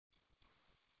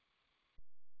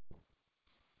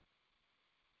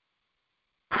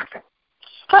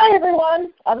Hi,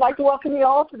 everyone. I'd like to welcome you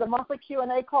all to the monthly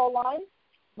Q&A call line.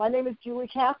 My name is Julie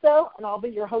Casso, and I'll be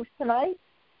your host tonight.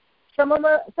 Some of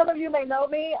you may know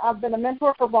me. I've been a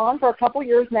mentor for Ron for a couple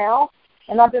years now,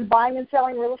 and I've been buying and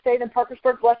selling real estate in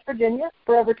Parkersburg, West Virginia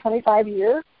for over 25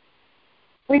 years.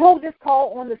 We hold this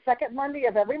call on the second Monday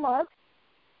of every month.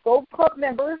 Gold Club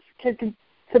members can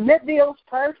submit deals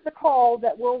prior to the call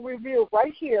that we'll review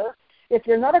right here. If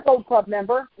you're not a Gold Club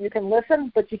member, you can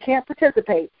listen, but you can't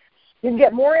participate. You can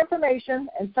get more information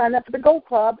and sign up for the Gold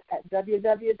Club at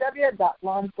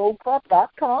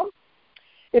www.lonsgoldclub.com.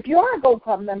 If you are a Gold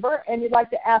Club member and you'd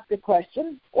like to ask a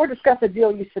question or discuss a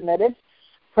deal you submitted,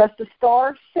 press the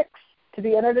 *6 to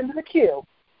be entered into the queue.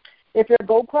 If you're a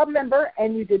Gold Club member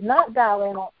and you did not dial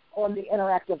in on the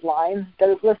interactive line that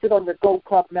is listed on the Gold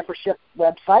Club membership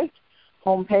website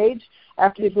homepage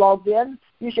after you've logged in,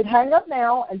 you should hang up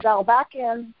now and dial back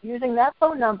in using that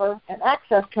phone number and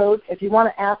access code if you want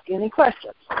to ask any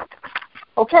questions.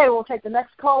 Okay, we'll take the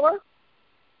next caller.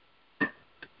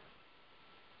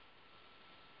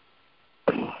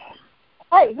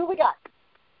 Hey, who we got?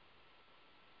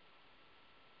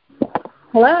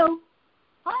 Hello.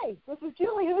 Hi, this is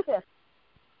Julie. Who is this?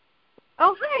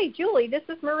 Oh, hi, Julie. This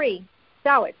is Marie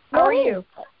Sowitz. How are you?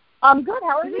 I'm good.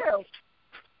 How are you?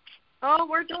 Oh,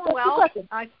 we're doing well.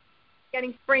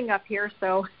 Getting spring up here,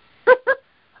 so.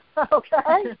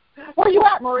 Okay. Where are you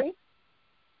at, Marie?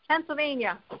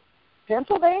 Pennsylvania.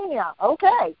 Pennsylvania.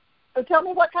 Okay. So tell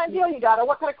me what kind of deal you got or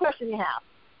what kind of question you have.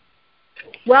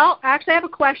 Well, actually, I have a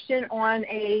question on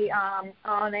a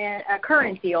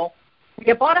current deal.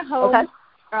 We bought a home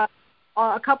a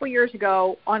couple years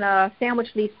ago on a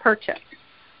sandwich lease purchase,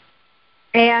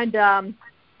 and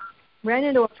ran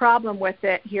into a problem with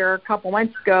it here a couple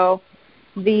months ago.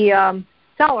 The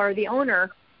seller, the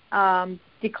owner,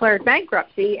 declared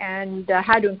bankruptcy and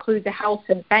had to include the house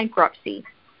in bankruptcy.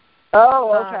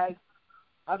 Oh, okay.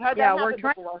 I've had that happen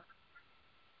before.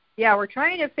 Yeah, we're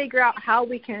trying to figure out how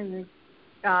we can,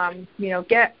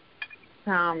 get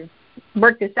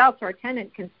work this out so our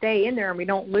tenant can stay in there and we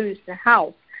don't lose the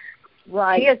house.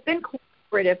 Right. He has been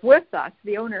cooperative with us,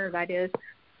 the owner, that is,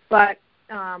 but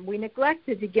we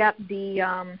neglected to get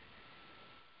the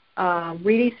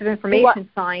release of information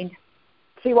signed.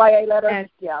 CYA letter? And,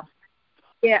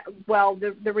 yeah, well,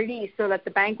 the release so that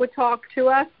the bank would talk to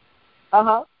us.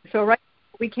 Uh-huh. So right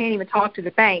now we can't even talk to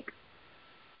the bank.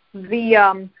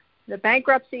 The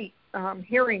bankruptcy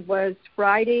hearing was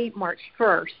Friday, March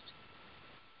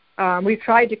 1st. We've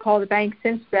tried to call the bank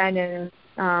since then and,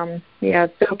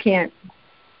 still can't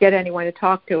get anyone to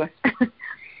talk to us.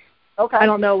 Okay. I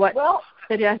don't know what to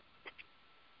suggest.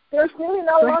 There's really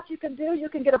not a lot you can do. You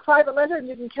can get a private lender and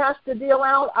you can cash the deal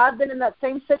out. I've been in that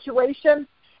same situation,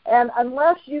 and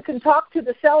unless you can talk to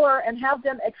the seller and have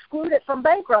them exclude it from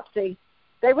bankruptcy,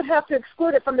 they would have to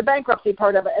exclude it from the bankruptcy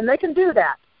part of it, and they can do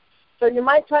that. So you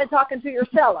might try talking to your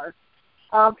seller.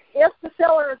 If the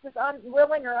seller is just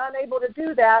unwilling or unable to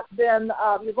do that, then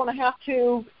you're going to have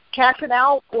to cash it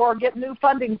out or get new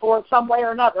funding for it some way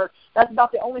or another. That's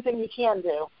about the only thing you can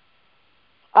do.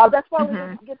 That's why we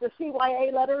get the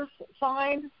CYA letters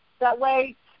signed. That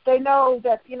way they know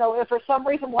that, if for some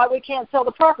reason why we can't sell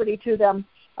the property to them,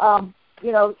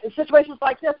 in situations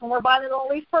like this when we're buying it on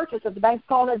a lease purchase, if the bank's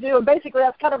calling it due, and basically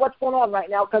that's kind of what's going on right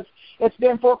now because it's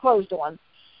been foreclosed on.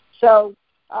 So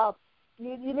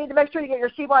you need to make sure you get your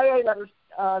CYA letters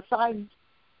signed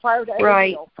prior to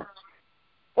every deal.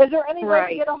 Is there any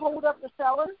way to get a hold of the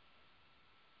seller?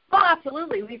 Oh,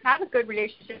 absolutely. We've had a good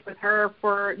relationship with her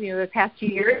for the past 2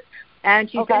 years, and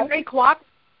she's been very cooperative.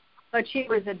 But she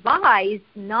was advised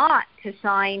not to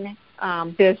sign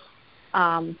this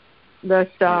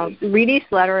release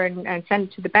letter and send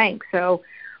it to the bank. So,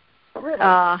 really?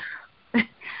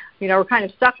 We're kind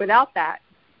of stuck without that.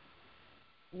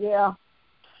 Yeah.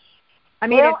 I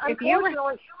mean,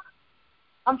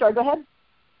 I'm sorry. Go ahead.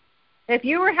 If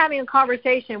you were having a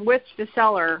conversation with the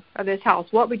seller of this house,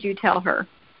 what would you tell her?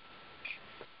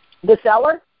 The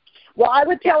seller? Well, I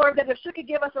would tell her that if she could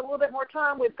give us a little bit more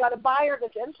time, we've got a buyer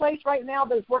that's in place right now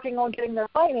that's working on getting their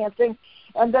financing,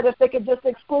 and that if they could just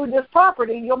exclude this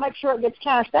property, you'll make sure it gets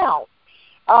cashed out.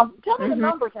 Tell me the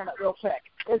numbers on it real quick.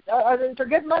 Is there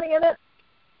good money in it?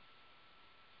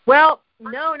 Well,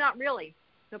 no, not really.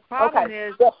 The problem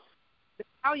is the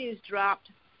value's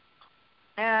dropped,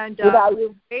 and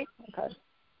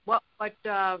what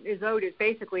is owed is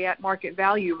basically at market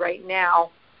value right now.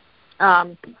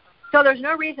 So there's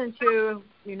no reason to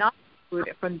not exclude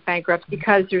it from bankruptcy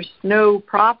because there's no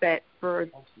profit for.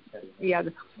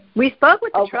 We spoke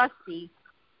with the trustee,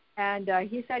 and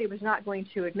he said he was not going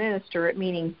to administer it,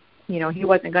 meaning he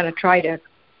wasn't going to try to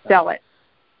sell it.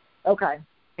 Okay.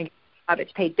 of it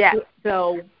to pay debt.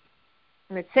 So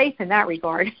it's safe in that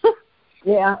regard.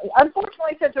 Yeah.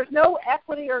 Unfortunately, since there's no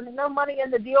equity or no money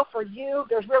in the deal for you,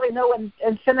 there's really no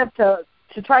incentive to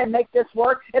try and make this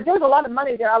work. If there's a lot of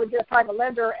money there, I would get a private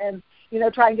lender and,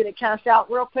 try and get it cashed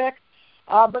out real quick.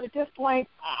 But at this point,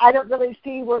 I don't really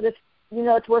see where this,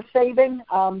 it's worth saving.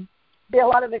 Be a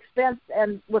lot of expense,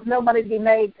 and with no money to be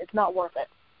made, it's not worth it.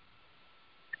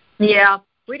 Yeah.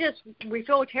 We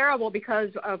feel terrible because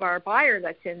of our buyer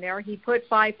that's in there. He put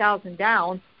 $5,000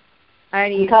 down,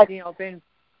 and he's, been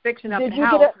fixing up the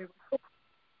house.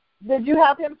 Did you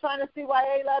have him sign a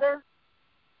CYA letter?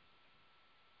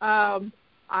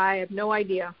 I have no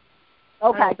idea.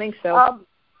 Okay. I don't think so.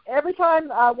 Every time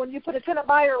when you put a tenant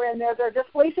buyer in there, they're just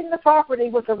leasing the property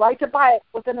with the right to buy it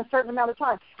within a certain amount of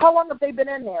time. How long have they been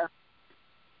in there?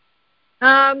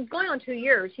 Going on 2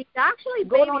 years. He's actually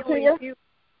going on 2 years? A few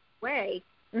away.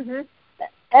 Mm-hmm.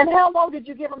 And how long did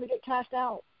you give him to get cashed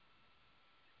out?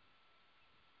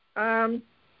 The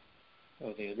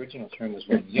original term was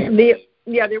 1 year.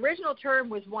 The original term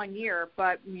was 1 year,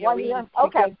 but 1 year.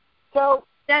 Okay, so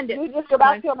you just go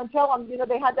back to them and tell them,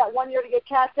 they had that 1 year to get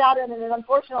cashed out, and then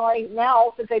unfortunately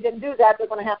now, since they didn't do that, they're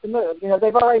going to have to move.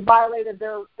 They've already violated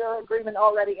their agreement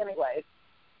already, anyway.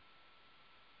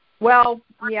 Well,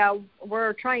 yeah,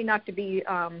 we're trying not to be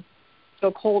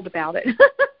so cold about it.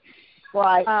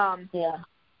 Right.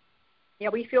 Yeah,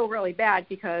 we feel really bad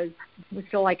because we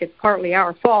feel like it's partly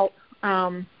our fault.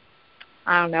 I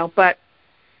don't know, but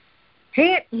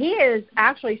he is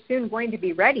actually soon going to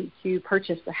be ready to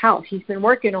purchase the house. He's been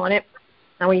working on it,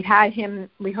 and we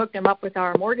hooked him up with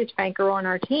our mortgage banker on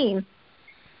our team,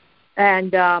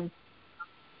 and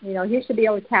he should be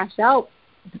able to cash out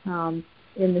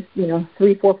in this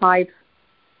 3, 4, 5,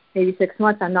 maybe 6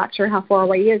 months. I'm not sure how far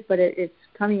away he is, but it's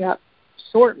coming up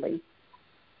shortly.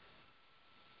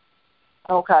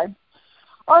 Okay.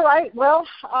 All right. Well,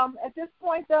 at this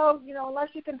point, though, unless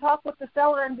you can talk with the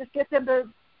seller and just get them to,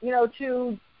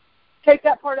 to take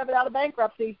that part of it out of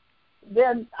bankruptcy,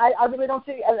 then I really don't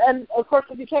see. And of course,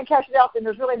 if you can't cash it out, then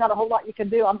there's really not a whole lot you can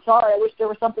do. I'm sorry. I wish there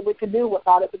was something we could do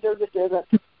about it, but there just isn't.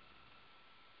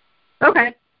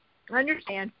 Okay. I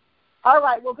understand. All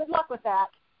right. Well, good luck with that.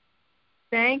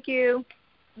 Thank you.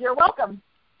 You're welcome.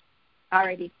 All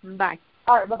righty. Bye.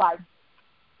 All right. Bye-bye.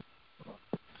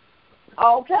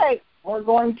 Okay. We're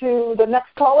going to the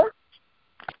next caller.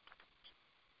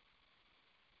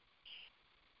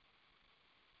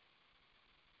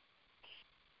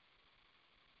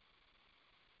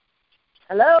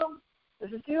 Hello.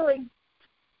 This is Julie.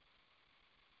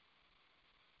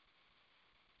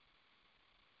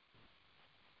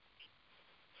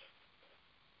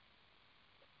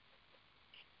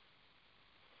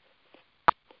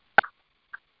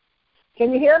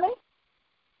 Can you hear me?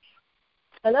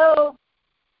 Hello?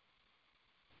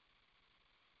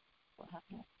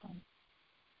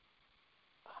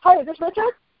 Hi, is this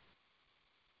Richard?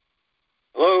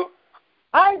 Hello?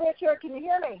 Hi, Richard. Can you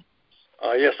hear me?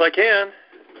 Yes, I can.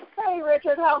 Hey,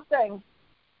 Richard. How's things?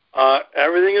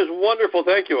 Everything is wonderful,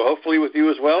 thank you. Hopefully with you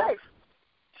as well. Great.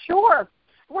 Sure.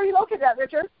 Where are you located at,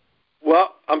 Richard?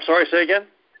 Well, I'm sorry, say again?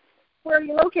 Where are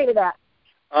you located at?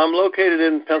 I'm located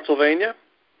in Pennsylvania.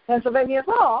 Pennsylvania as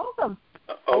well. Awesome.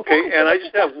 Okay, and I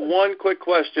just have one quick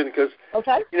question because,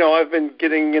 I've been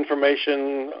getting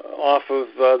information off of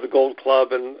the Gold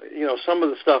Club, and, some of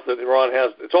the stuff that Ron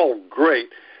has, it's all great,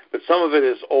 but some of it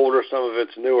is older, some of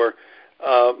it's newer.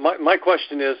 My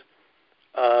question is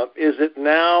it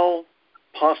now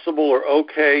possible or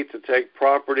okay to take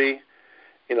property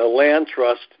in a land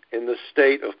trust in the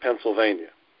state of Pennsylvania?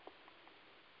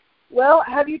 Well,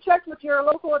 have you checked with your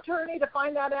local attorney to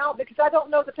find that out? Because I don't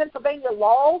know the Pennsylvania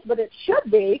laws, but it should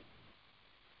be.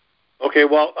 Okay,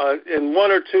 well, in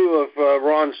one or two of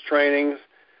Ron's trainings,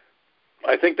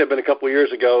 I think they've been a couple of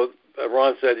years ago,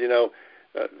 Ron said, in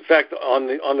fact, on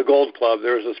the Gold Club,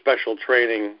 there was a special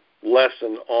training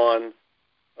lesson on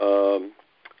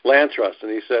land trust,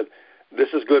 and he said, this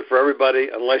is good for everybody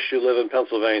unless you live in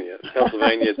Pennsylvania.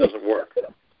 Pennsylvania, it doesn't work.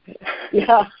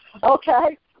 Yeah,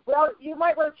 okay. Well, you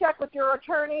might want to check with your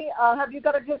attorney. Have you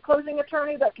got a good closing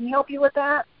attorney that can help you with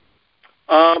that?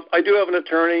 I do have an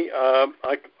attorney.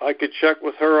 I could check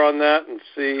with her on that and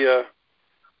see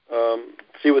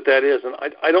what that is. And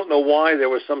I don't know why there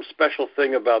was some special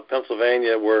thing about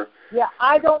Pennsylvania where... Yeah,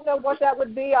 I don't know what that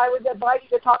would be. I would advise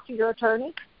you to talk to your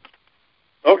attorney.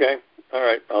 Okay. All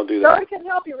right. I'll do that. Sure, I can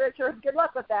help you, Richard. Good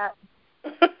luck with that.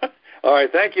 All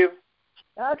right. Thank you.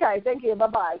 Okay. Thank you.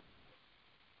 Bye-bye.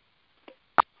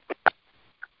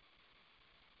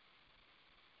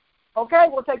 Okay,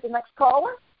 we'll take the next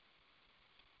caller.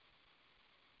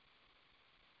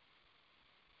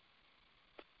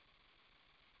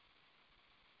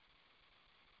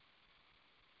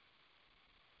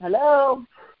 Hello?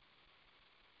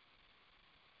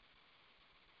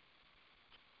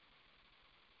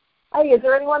 Hey, is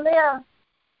there anyone there?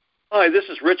 Hi, this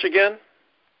is Rich again.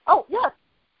 Oh, yes.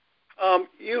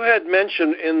 You had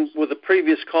mentioned with the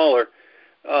previous caller,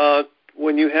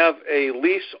 when you have a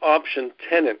lease option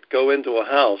tenant go into a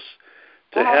house,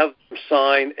 to have them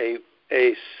sign a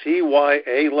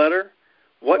CYA letter.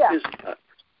 What is that?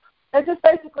 It just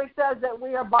basically says that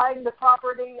we are buying the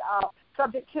property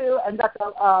subject to, and that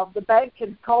the bank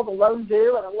can call the loan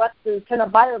due, and it lets the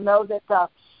tenant buyer know that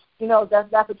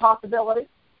that's a possibility.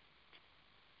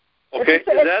 Okay,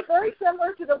 it's very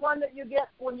similar to the one that you get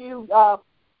when you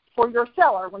for your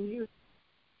seller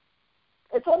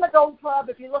it's on the Gold Club.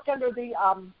 If you look under the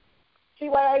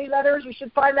CYA letters, you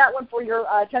should find that one for your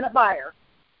tenant buyer.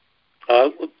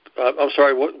 I'm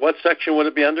sorry. What section would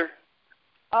it be under?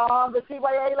 The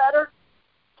CYA letter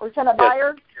for tenant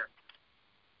buyer.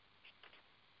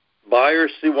 Buyer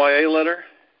CYA letter.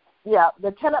 Yeah,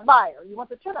 the tenant buyer. You want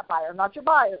the tenant buyer, not your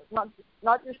buyer,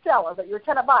 not your seller, but your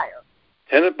tenant buyer.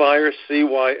 Tenant buyer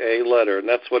CYA letter, and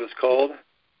that's what it's called?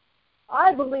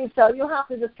 I believe so. You'll have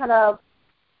to just kind of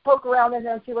poke around in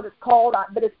there and see what it's called,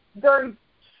 but it's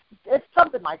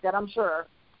something like that, I'm sure.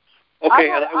 Okay,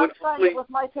 I've signed it with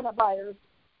my tenant buyers.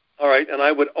 All right, and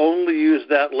I would only use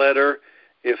that letter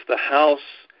if the house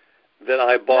that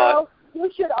I bought... No,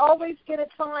 you should always get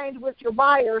it signed with your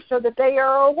buyer so that they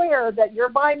are aware that you're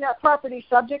buying that property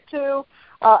subject to,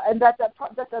 and that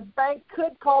the bank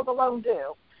could call the loan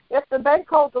due. If the bank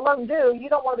calls the loan due, you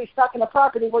don't want to be stuck in a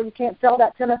property where you can't sell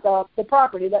that tenant the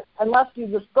property unless you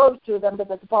disclose to them that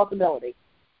that's a possibility.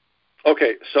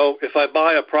 Okay, so if I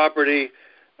buy a property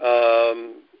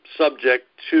subject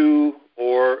to,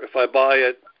 or if I buy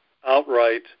it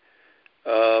outright,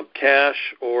 cash,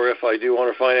 or if I do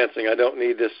owner financing, I don't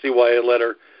need this CYA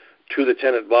letter to the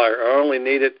tenant buyer. I only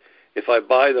need it if I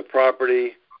buy the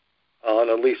property on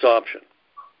a lease option.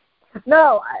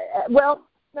 No.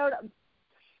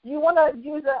 You want to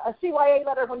use a CYA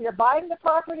letter when you're buying the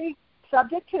property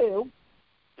subject to,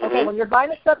 when you're buying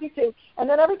it subject to, and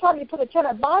then every time you put a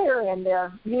tenant buyer in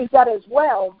there, use that as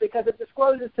well, because it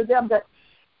discloses to them that,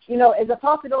 is a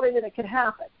possibility that it could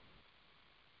happen.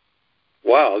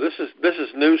 Wow, this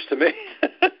is news to me.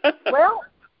 Well,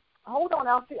 hold on,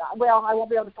 I'll see. Well, I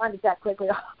won't be able to find it that quickly.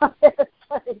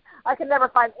 I can never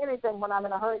find anything when I'm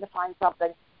in a hurry to find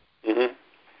something.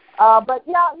 But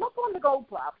yeah, look on the Gold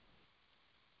Club.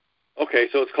 Okay,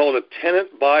 so it's called a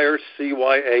tenant buyer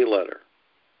CYA letter.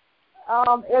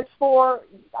 It's for,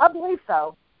 I believe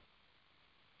so.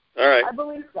 All right. I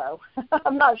believe so.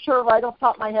 I'm not sure right off the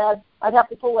top of my head. I'd have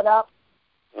to pull it up.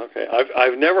 Okay,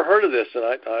 I've never heard of this, and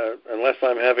I unless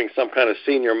I'm having some kind of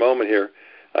senior moment here,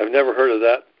 I've never heard of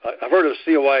that. I've heard of a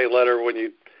CYA letter when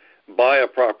you buy a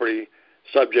property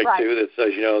subject to that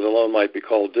says, the loan might be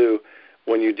called due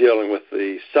when you're dealing with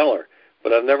the seller.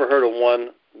 But I've never heard of one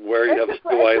where you have a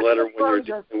CYA letter when you're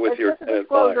dealing with your tenant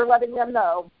buyer. You're letting them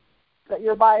know that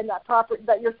you're buying that property,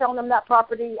 that you're selling them that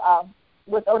property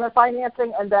with owner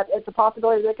financing, and that it's a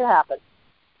possibility that it can happen.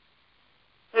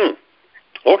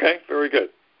 Okay, very good.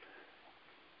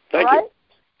 Thank you.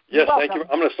 Yes, thank you.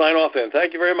 I'm going to sign off then.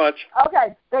 Thank you very much.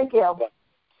 Okay, thank you. Bye.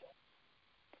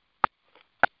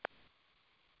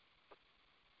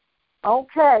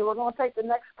 Okay, we're going to take the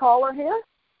next caller here.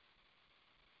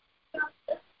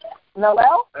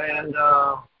 Noel? And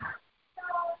I'll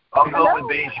go with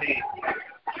BG.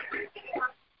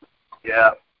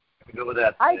 Yeah, I'll go with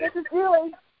that. Hi, this is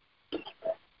Julie.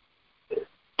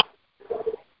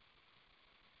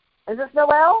 Is this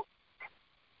Noel?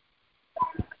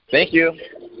 Thank you.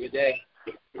 Good day.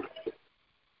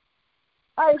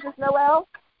 Hi, is this Noel?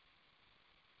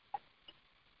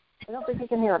 I don't think he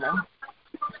can hear me.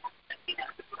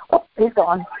 Oh, he's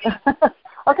gone.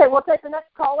 Okay, we'll take the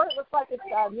next caller. It looks like it's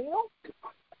Neil.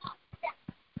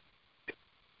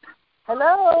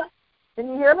 Hello? Can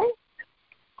you hear me?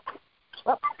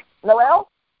 Oh, Noel?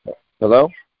 Hello?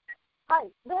 Hi,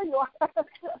 there you are.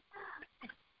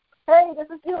 Hey, this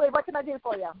is Julie. What can I do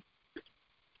for you?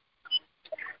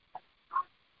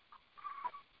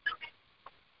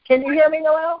 Can you hear me,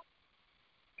 Noel?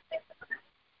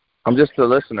 I'm just a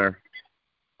listener.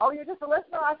 Oh, you're just a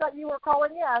listener? I thought you were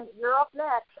calling in. You're up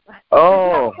next.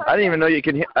 Oh, I didn't even know you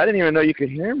could. I didn't even know you could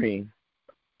hear me.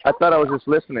 I thought I was just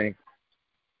listening.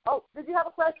 Oh, did you have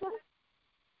a question?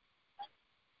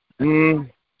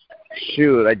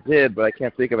 Shoot, I did, but I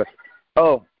can't think of it.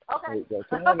 Oh. Okay. Okay.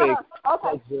 Well,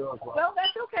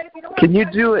 that's okay. If you don't can you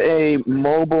do a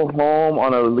mobile home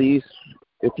on a lease?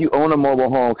 If you own a mobile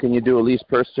home, can you do a lease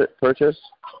purchase?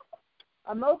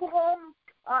 A mobile home?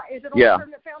 Is it on a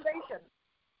permanent foundation?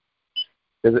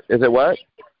 Is it what?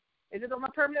 Is it on a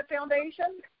permanent foundation?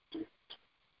 Do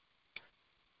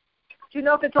you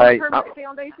know if it's on a permanent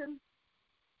foundation?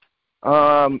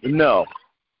 No.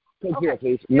 Okay.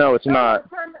 Here, no, it's not.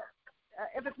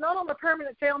 If it's not on the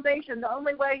permanent foundation, the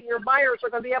only way your buyers are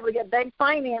going to be able to get bank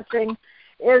financing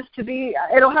is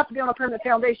it'll have to be on a permanent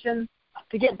foundation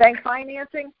to get bank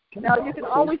financing. Now, you can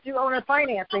always do owner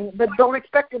financing, but don't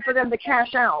expect it for them to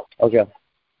cash out. Okay.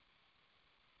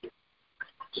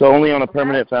 So only on a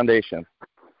permanent foundation.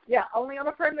 Yeah, only on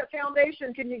a permanent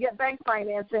foundation can you get bank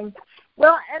financing.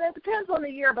 Well, and it depends on the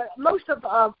year, but most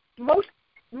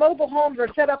mobile homes are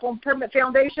set up on permanent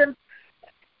foundation,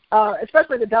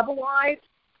 especially the double wide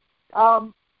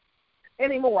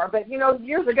anymore. But,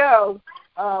 years ago,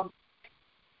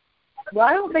 well,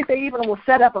 I don't think they even will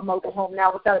set up a mobile home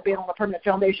now without it being on a permanent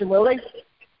foundation, will they?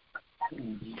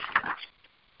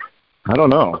 I don't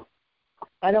know.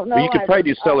 But you could probably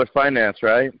do seller finance,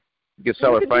 right? You could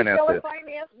seller finance it.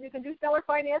 You can do seller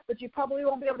finance, but you probably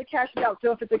won't be able to cash it out.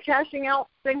 So if it's a cashing out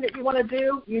thing that you want to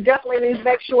do, you definitely need to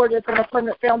make sure that it's on a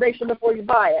permanent foundation before you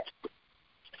buy it.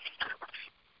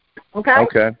 Okay?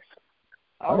 Okay.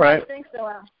 All right. Thanks,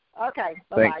 Noah. Okay.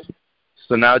 Bye-bye. Thanks.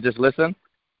 So now just listen?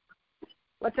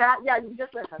 What's that? Yeah, you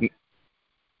just listen.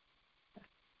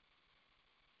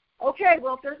 Okay,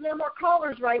 well, if there's no more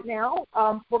callers right now,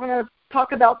 we're going to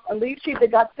talk about a lead sheet that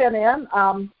got sent in.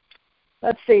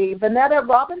 Let's see, Vanetta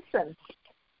Robinson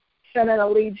sent in a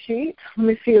lead sheet. Let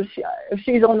me see if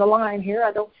she's on the line here.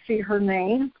 I don't see her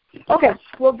name. Okay,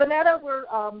 well, Vanetta, we're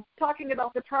talking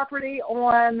about the property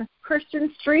on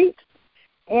Christian Street,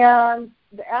 and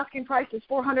the asking price is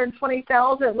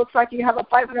 $420,000. It looks like you have a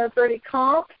 530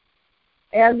 comp,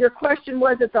 and your question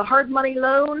was it's a hard money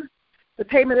loan. The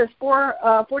payment is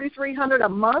 $4,300 a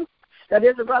month. That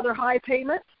is a rather high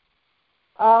payment.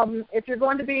 If you're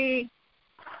going to be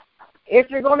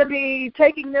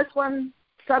taking this one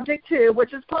subject to,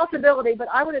 which is a possibility, but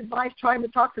I would advise trying to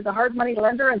talk to the hard money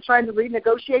lender and trying to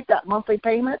renegotiate that monthly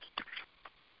payment.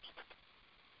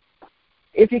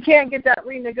 If you can't get that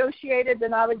renegotiated,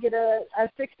 then I would get a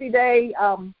 60-day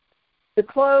to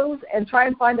close and try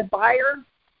and find a buyer.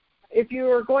 If you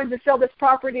were going to sell this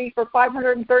property for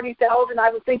 $530,000, I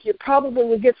would think you probably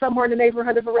would get somewhere in the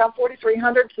neighborhood of around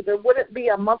 $4,300, so there wouldn't be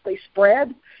a monthly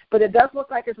spread. But it does look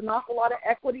like there's an awful lot of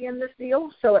equity in this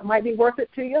deal, so it might be worth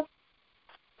it to you.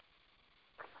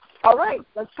 All right,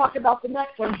 let's talk about the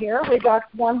next one here. We got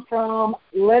one from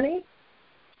Lenny.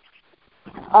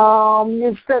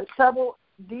 You've sent several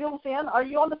deals in. Are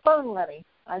you on the phone, Lenny?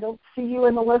 I don't see you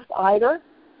in the list either.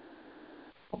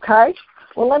 Okay.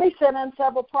 Well, Lenny sent in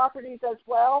several properties as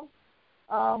well.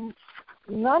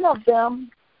 None of them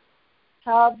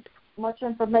have much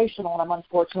information on them,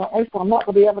 unfortunately, so I'm not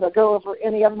going to be able to go over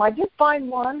any of them. I did find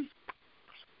one.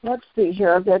 Let's see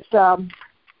here. That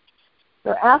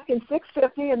they're asking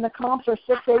 $650 and the comps are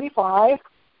 $685,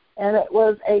 and it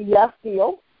was a yes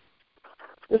deal.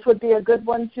 This would be a good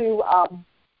one to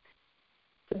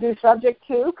do subject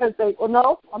to because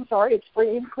it's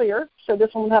free and clear, so this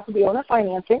one would have to be owner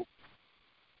financing.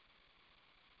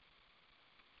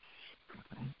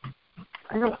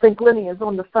 I don't think Lenny is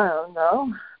on the phone,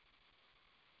 though.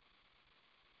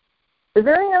 Is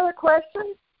there any other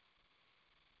questions?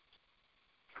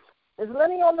 Is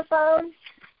Lenny on the phone?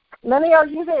 Lenny, are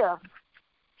you there?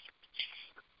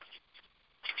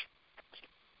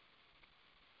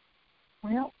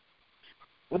 Well,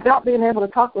 without being able to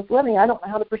talk with Lenny, I don't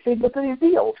know how to proceed with these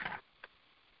deals.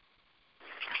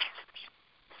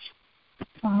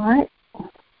 All right.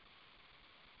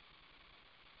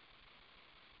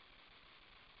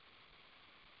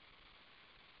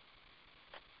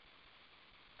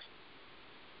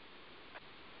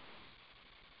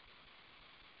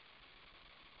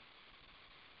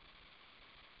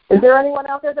 Is there anyone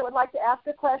out there that would like to ask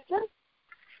a question?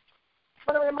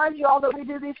 I want to remind you all that we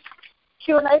do these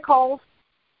Q&A calls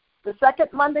the second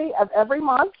Monday of every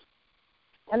month.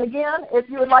 And again, if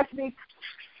you would like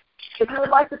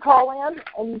to call in,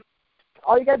 and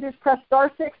all you got to do is press *6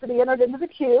 to be entered into the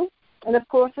queue. And of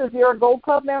course, if you're a Gold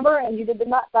Club member and you did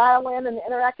not dial in the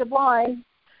interactive line,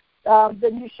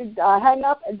 then you should hang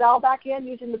up and dial back in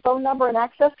using the phone number and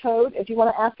access code if you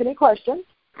want to ask any questions.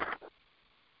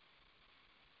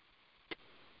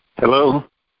 Hello.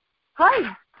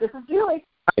 Hi, this is Julie.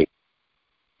 Hi.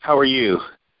 How are you?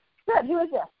 Good. Who is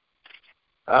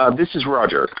this? This is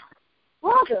Roger.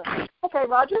 Roger. Okay,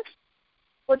 Roger.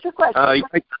 What's your question? I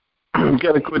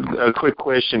got a quick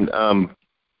question.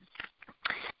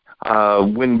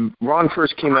 When Ron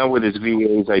first came out with his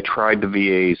VAs, I tried the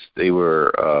VAs. They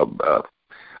were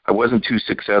I wasn't too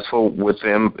successful with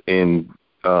them in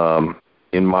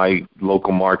my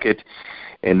local market.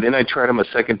 And then I tried them a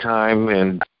second time,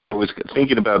 and I was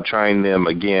thinking about trying them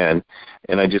again,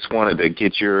 and I just wanted to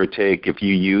get your take if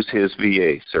you use his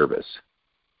VA service.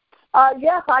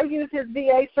 Yes, I use his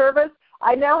VA service.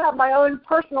 I now have my own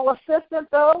personal assistant,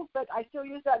 though, but I still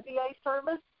use that VA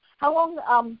service. How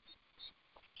long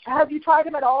have you tried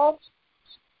him at all?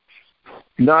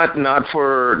 Not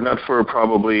for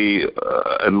probably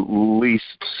at least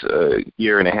a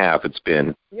year and a half. It's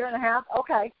been year and a half.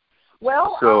 Okay.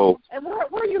 Well, so and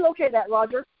where are you located at,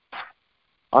 Roger?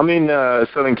 I'm in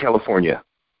Southern California.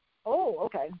 Oh,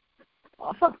 okay.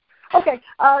 Awesome. Okay.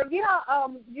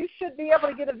 You should be able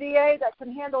to get a VA that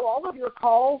can handle all of your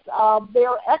calls. They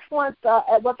are excellent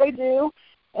at what they do,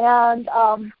 and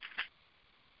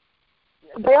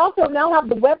they also now have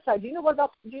the website. Do you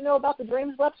know about the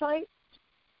Dreams website?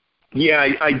 Yeah,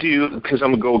 I do, because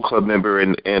I'm a Gold Club member,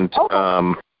 and okay.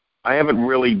 I haven't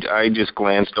really. I just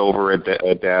glanced over at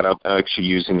that. I'm actually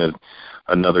using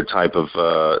another type of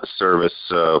service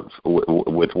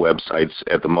with websites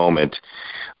at the moment,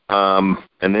 and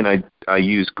then I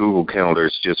use Google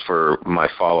Calendars just for my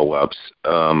follow-ups.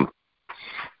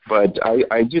 But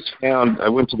I just found, I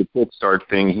went to the Quick Start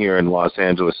thing here in Los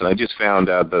Angeles, and I just found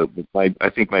out I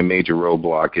think my major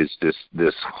roadblock is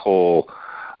this whole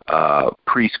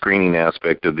pre-screening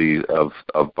aspect of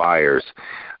buyers.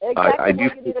 Exactly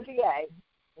what you need a VA.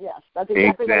 Yes, that's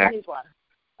exactly what you need one.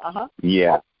 Uh-huh.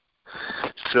 Yeah.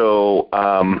 So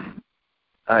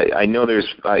I know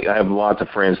I have lots of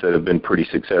friends that have been pretty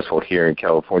successful here in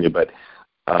California, but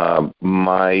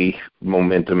my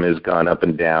momentum has gone up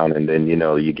and down, and then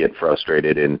you get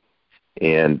frustrated,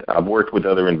 and I've worked with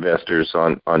other investors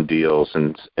on deals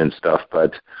and stuff,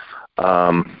 but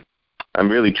I'm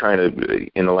really trying to,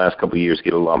 in the last couple of years,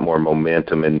 get a lot more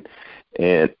momentum, and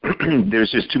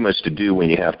there's just too much to do when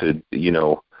you have to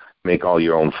make all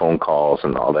your own phone calls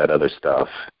and all that other stuff.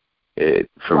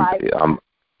 Right.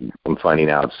 I'm finding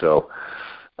out. So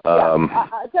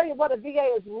I tell you what, a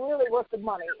VA is really worth the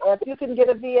money. If you can get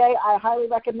a VA, I highly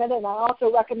recommend it, and I also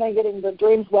recommend getting the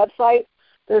Dreams website.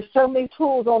 There's so many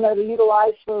tools on there to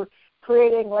utilize for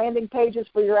creating landing pages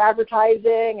for your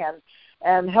advertising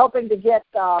and helping to get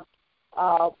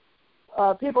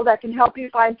people that can help you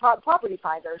find property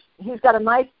finders. He's got a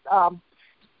nice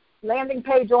landing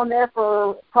page on there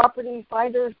for property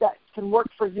finders that can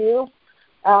work for you.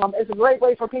 It's a great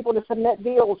way for people to submit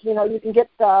deals. You can get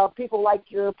people like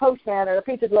your postman or a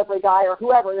pizza delivery guy or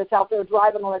whoever that's out there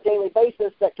driving on a daily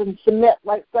basis that can submit,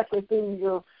 especially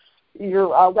through your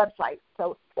website.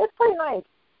 So it's pretty nice.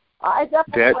 I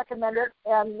definitely recommend it.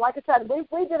 And like I said, we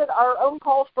did it our own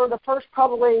calls for the first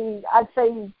probably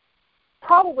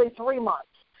 3 months.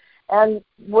 And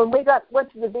when we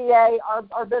went to the VA,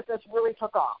 our business really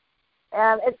took off.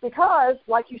 And it's because,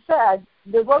 like you said,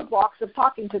 the roadblocks of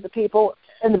talking to the people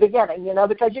in the beginning,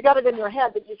 because you got it in your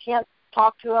head that you can't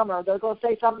talk to them or they're going to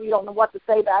say something you don't know what to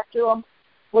say back to them.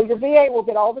 Well, your VA will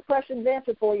get all the questions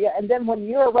answered for you, and then when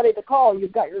you're ready to call,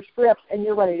 you've got your scripts and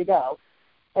you're ready to go.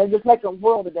 And it just makes a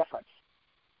world of difference.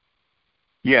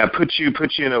 Yeah, put you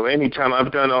anytime.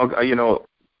 I've done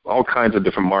all kinds of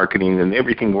different marketing, and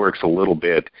everything works a little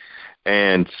bit.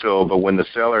 And so, but when the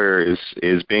seller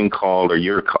is being called, or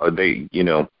you're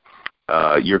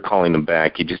calling them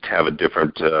back, you just have a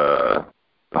different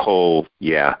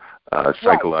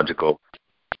psychological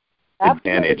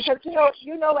advantage. Because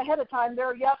you know ahead of time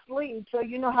they're yes leads, so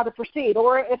you know how to proceed.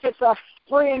 Or if it's a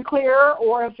free and clear,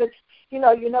 or if it's you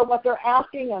know what they're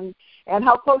asking and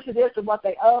how close it is to what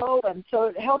they owe, and so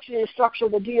it helps you to structure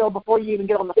the deal before you even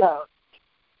get on the phone.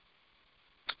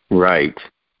 Right.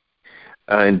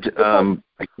 And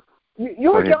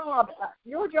your job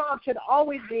should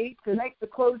always be to make the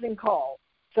closing call.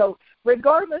 So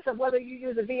regardless of whether you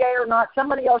use a VA or not,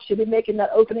 somebody else should be making that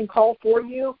opening call for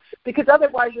you, because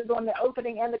otherwise you're doing the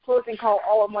opening and the closing call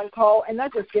all in one call, and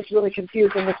that just gets really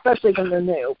confusing, especially when they're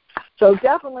new. So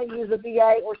definitely use a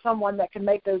VA or someone that can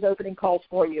make those opening calls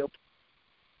for you.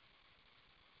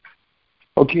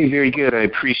 Okay, very good. I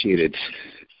appreciate it.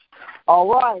 All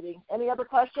righty. Any other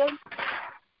questions?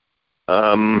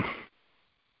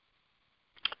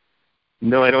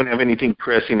 No, I don't have anything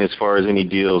pressing as far as any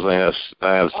deals. I have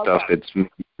stuff that's a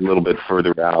little bit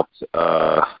further out.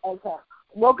 Okay.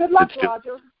 Well, good luck,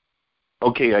 Roger.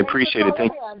 Okay, I appreciate it.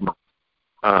 Thank you.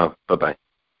 Bye-bye.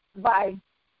 Bye.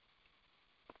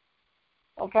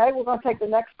 Okay, we're going to take the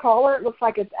next caller. It looks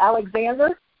like it's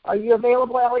Alexander. Are you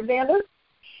available, Alexander?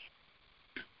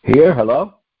 Here,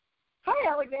 hello.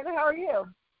 Hi, Alexander. How are you?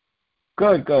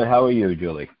 Good. How are you,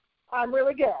 Julie? I'm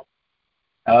really good.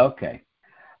 Okay.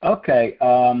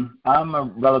 I'm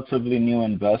a relatively new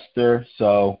investor,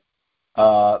 so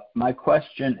my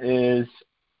question is,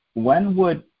 when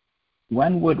would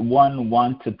one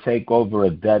want to take over a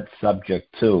debt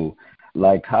subject to?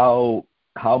 Like how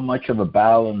much of a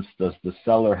balance does the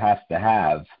seller have to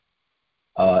have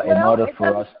in order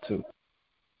for us to?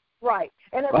 Right.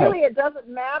 And it doesn't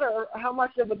matter how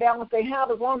much of a balance they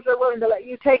have as long as they're willing to let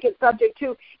you take it subject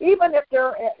to, even if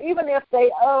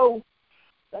they owe,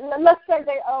 let's say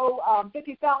they owe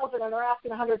 $50,000 and they're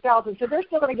asking $100,000, so they're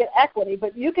still going to get equity,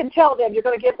 but you can tell them you're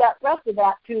going to give that rest of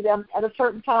that to them at a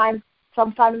certain time,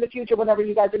 sometime in the future, whenever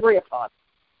you guys agree upon.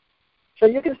 So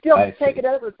you can still take it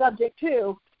over subject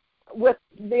to, with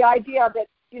the idea that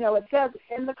it says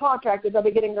in the contract that they'll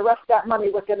be getting the rest of that money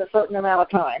within a certain amount of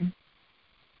time.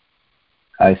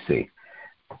 I see.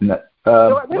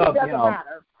 So it really doesn't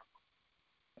matter.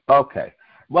 Okay.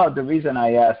 Well, the reason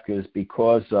I ask is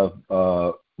because of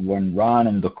when Ron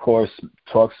in the course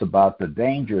talks about the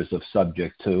dangers of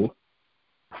subject to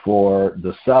for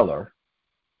the seller,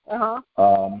 I'm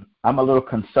a little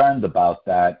concerned about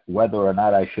that, whether or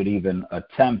not I should even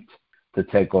attempt to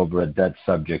take over a debt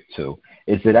subject to.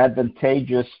 Is it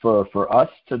advantageous for us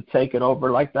to take it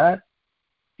over like that?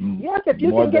 Yes, if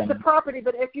you can get the property,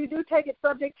 but if you do take it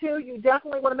subject to, you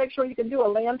definitely want to make sure you can do a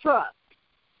land trust.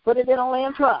 Put it in a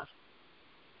land trust.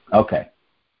 Okay.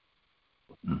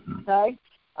 Mm-hmm. Okay?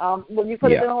 When you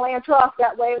put it in a land trust,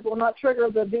 that way it will not trigger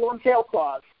the due on sale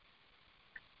clause.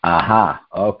 Aha,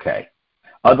 okay.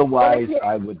 Otherwise,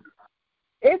 I would...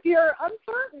 If you're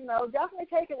uncertain, though, definitely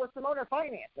take it with some owner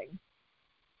financing.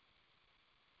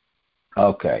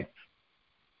 Okay.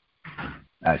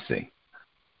 I see.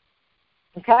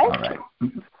 Okay? All right.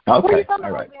 Okay. Where are you from,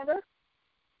 all right. Alexander?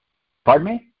 Pardon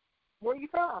me? Where are you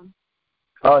from?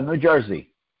 Oh, New Jersey.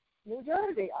 New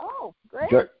Jersey. Oh,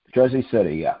 great. Jersey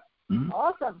City, yeah. Mm-hmm.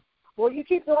 Awesome. Well, you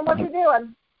keep doing what you're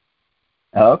doing.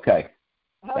 Okay.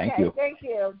 Thank you. Thank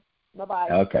you. Bye-bye.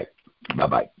 Okay.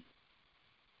 Bye-bye.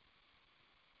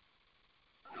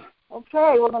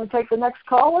 Okay, we're going to take the next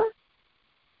caller.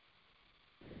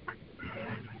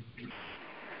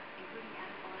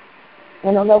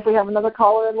 I don't know if we have another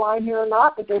caller in line here or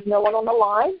not, but there's no one on the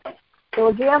line. So,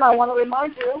 again, I want to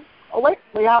remind you. Oh, wait,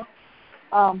 we have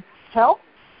help.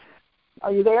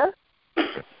 Are you there?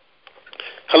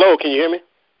 Hello, can you hear me?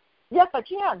 Yes, I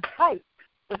can. Hi.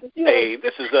 This is Julie. Hey,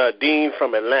 this is Dean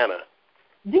from Atlanta.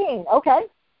 Dean, okay.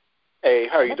 Hey,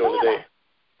 how are you doing today?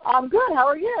 I'm good. How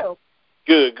are you?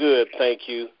 Good, thank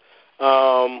you.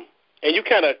 And you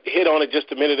kind of hit on it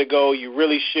just a minute ago. You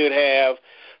really should have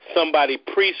somebody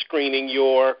pre-screening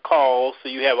your calls so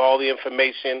you have all the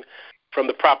information from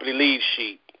the property lead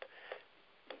sheet.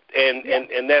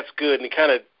 And that's good, and it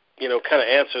kind of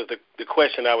answers the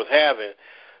question I was having.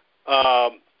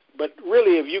 But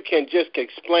really, if you can just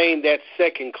explain that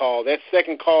second call that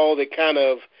kind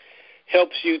of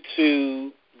helps you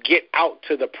to get out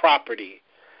to the property.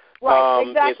 Right,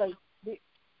 exactly.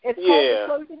 It's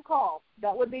called the closing call.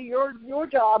 That would be your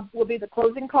job. Will be the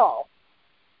closing call.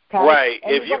 Okay? Right.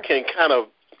 And if you can kind of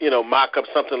mock up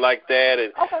something like that,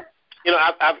 and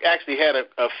I've actually had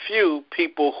a few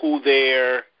people who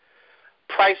their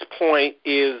price point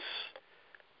is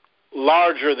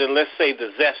larger than, let's say, the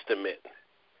Zestimate.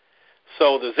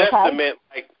 So the Zestimate,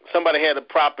 like somebody had a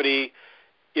property,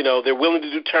 they're willing to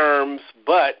do terms,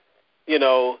 but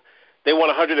they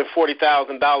want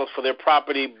 $140,000 for their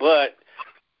property, but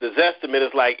the Zestimate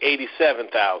is like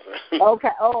 $87,000. Okay.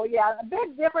 Oh, yeah. A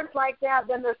big difference like that,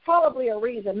 then there's probably a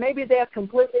reason. Maybe they have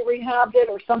completely rehabbed it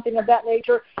or something of that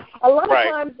nature. A lot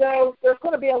of times, though, there's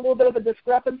going to be a little bit of a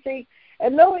discrepancy,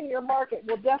 and knowing your market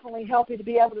will definitely help you to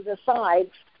be able to decide.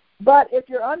 But if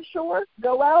you're unsure,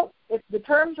 go out. If the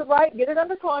terms are right, get it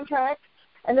under contract,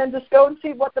 and then just go and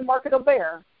see what the market will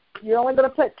bear. You're only going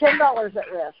to put $10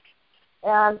 at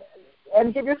risk.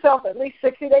 And give yourself at least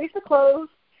 60 days to close.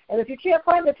 And if you can't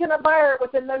find the tenant buyer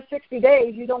within those 60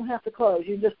 days, you don't have to close.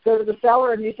 You just go to the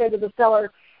seller and you say to the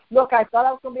seller, look, I thought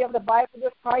I was going to be able to buy it for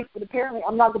this price, but apparently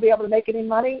I'm not going to be able to make any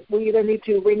money. We either need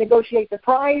to renegotiate the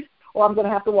price or I'm going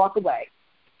to have to walk away.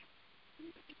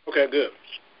 Okay, good.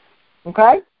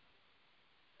 Okay?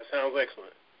 That sounds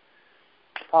excellent.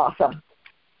 Awesome.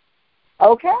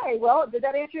 Okay, well, did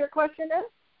that answer your question then?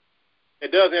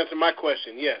 It does answer my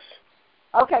question, yes.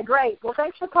 Okay, great. Well,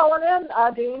 thanks for calling in,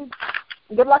 Dean.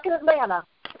 Good luck in Atlanta.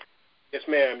 Yes,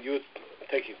 ma'am.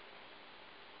 Thank you.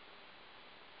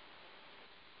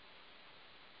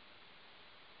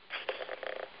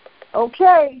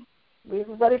 Okay. We're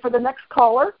ready for the next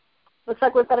caller. Looks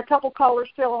like we've got a couple callers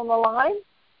still on the line.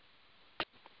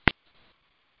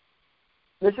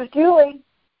 This is Julie.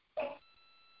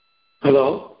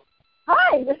 Hello.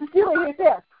 Hi, this is Julie. Who's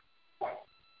this?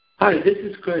 Hi, this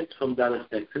is Chris from Dallas,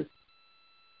 Texas.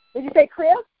 Did you say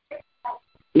Chris?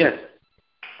 Yes.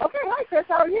 Okay, hi, Chris.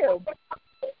 How are you?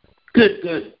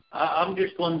 Good. I'm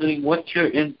just wondering what's your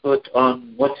input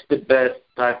on what's the best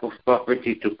type of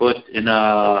property to put in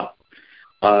a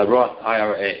Roth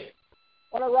IRA?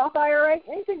 On a Roth IRA?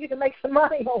 Anything you can make some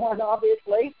money on,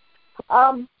 obviously.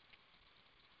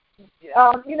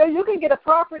 You can get a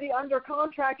property under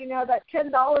contract, that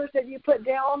 $10 that you put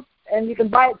down, and you can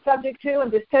buy it subject to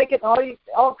and just take it, and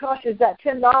all it costs is that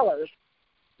 $10.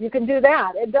 You can do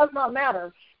that. It does not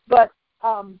matter. But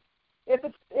if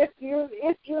you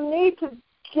need to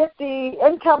get the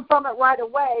income from it right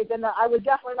away, then I would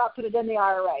definitely not put it in the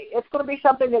IRA. It's going to be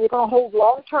something that you're going to hold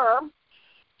long term.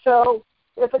 So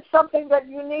if it's something that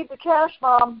you need the cash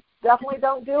from, definitely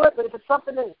don't do it. But if it's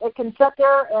something that it can sit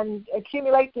there and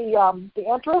accumulate the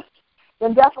interest,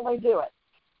 then definitely do it.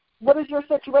 What is your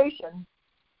situation?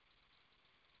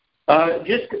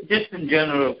 Just in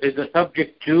general, is a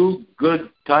subject to good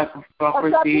type of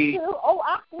property? Subject to? Oh,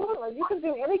 absolutely. You can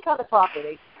do any kind of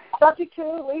property. Subject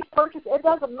to, lease, purchase, it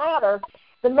doesn't matter.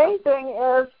 The main thing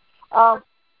is,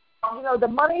 the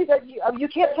money that you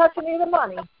can't touch any of the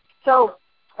money. So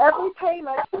every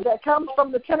payment that comes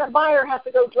from the tenant buyer has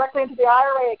to go directly into the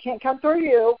IRA. It can't come through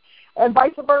you, and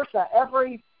vice versa.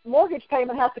 Every mortgage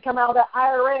payment has to come out of that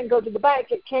IRA and go to the bank.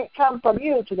 It can't come from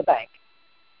you to the bank.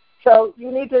 So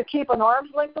you need to keep an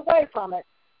arm's length away from it.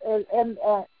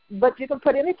 But you can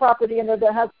put any property in there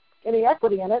that has any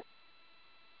equity in it.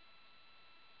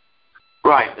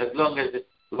 Right. As long as it's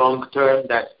long term,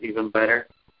 that's even better.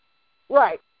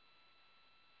 Right.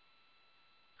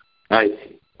 I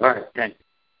see. All right. Thanks.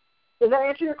 Does that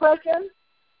answer your question?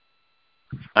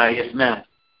 Yes, ma'am.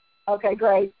 Okay,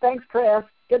 great. Thanks, Chris.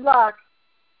 Good luck.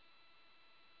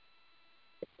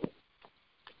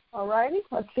 All righty.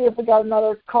 Let's see if we got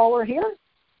another caller here.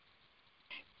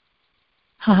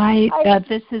 Hi.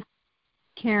 This is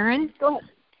Karen. Go ahead.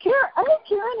 Karen,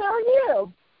 how are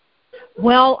you?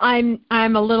 Well, I'm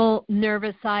a little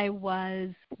nervous. I was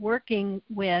working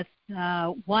with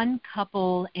one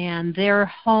couple, and their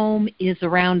home is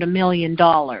around $1 million.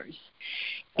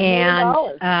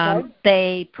 And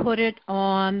they put it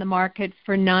on the market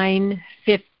for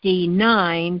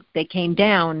 $959. They came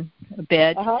down a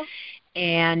bit.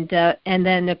 And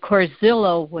then, of course,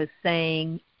 Zillow was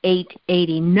saying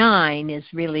 $889 is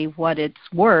really what it's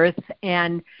worth.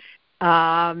 And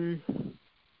I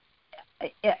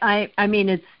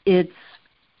mean, it's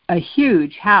a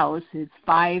huge house. It's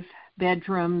 5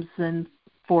 bedrooms and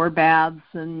 4 baths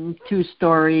and 2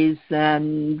 stories,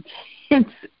 and it's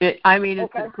a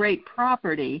great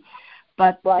property.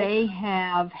 But they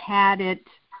have had it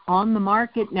on the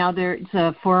market now. There's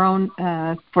a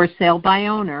for sale by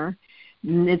owner.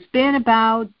 It's been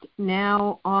about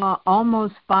now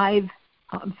almost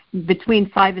between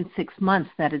 5 and 6 months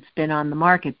that it's been on the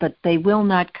market, but they will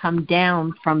not come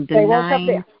down from the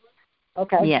 9.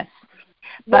 Okay. Yes.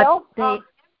 But they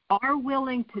are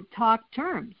willing to talk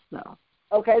terms, though.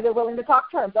 Okay, they're willing to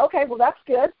talk terms. Okay, well, that's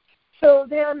good. So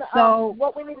then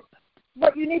what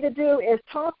you need to do is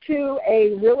talk to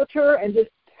a realtor and just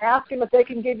ask them if they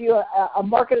can give you a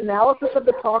market analysis of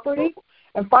the property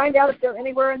and find out if they're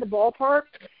anywhere in the ballpark.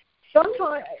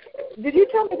 Did you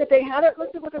tell me that they had it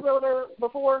listed with a realtor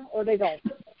before, or they don't?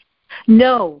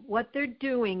 No. What they're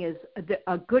doing is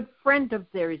a good friend of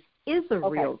theirs is a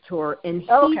realtor, and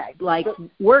he's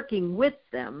working with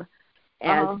them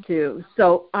as to.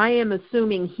 So I am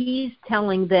assuming he's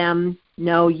telling them,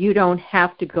 no, you don't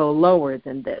have to go lower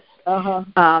than this.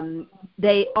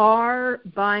 They are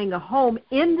buying a home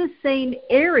in the same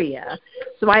area,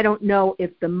 so I don't know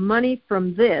if the money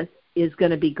from this is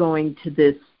going to be going to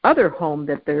this other home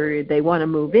that they want to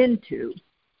move into.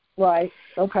 Right.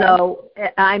 Okay. So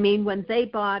I mean, when they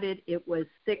bought it, it was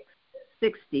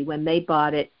 $660 when they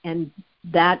bought it, and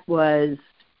that was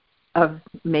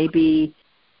maybe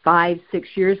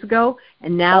 5-6 years ago,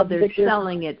 and now they're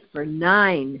selling it for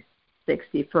 $960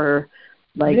 for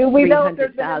like $300,000. Do we know if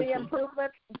there's been any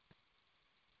improvement?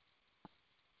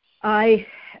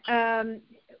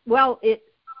 It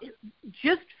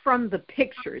just from the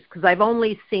pictures, because I've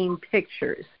only seen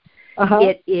pictures.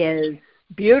 It is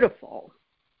beautiful.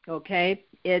 Okay,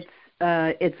 it's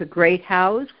a great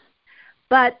house,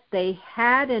 but they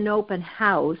had an open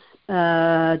house 2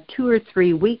 or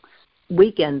 3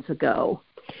 weekends ago,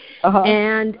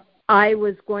 and I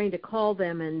was going to call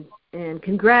them and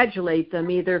congratulate them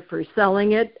either for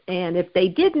selling it, and if they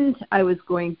didn't, I was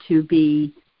going to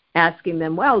be asking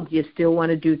them, well, do you still want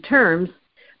to do terms?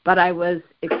 But I was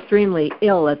extremely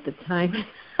ill at the time.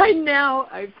 I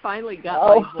finally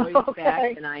got my voice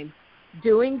back, and I'm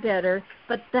doing better,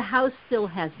 but the house still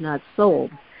has not sold.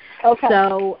 Okay.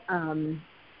 So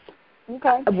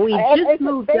Okay. We just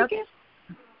moved up.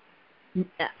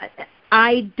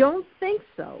 I don't think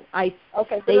so. Okay,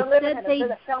 so they're living in it. So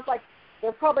that sounds like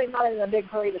they're probably not in a big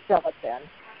hurry to sell it then.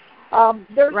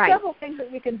 There's several things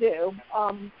that you can do.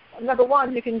 Number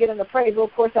one, you can get an appraisal.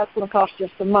 Of course, that's going to cost you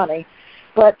some money.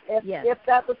 But if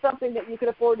that was something that you could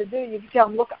afford to do, you could tell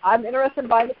them, look, I'm interested in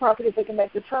buying the property. If we can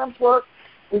make the terms work,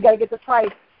 we've got to get the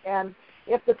price. And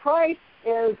if the price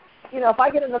is, if I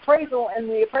get an appraisal and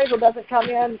the appraisal doesn't come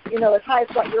in, as high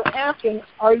as what you're asking,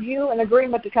 are you in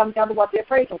agreement to come down to what the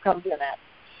appraisal comes in at?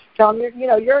 Tell them,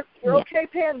 you're okay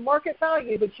paying market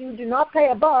value, but you do not pay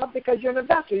above because you're an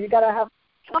investor. You got to have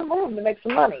some room to make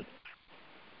some money.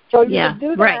 So you could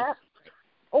do that,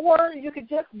 or you could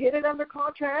just get it under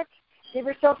contract, give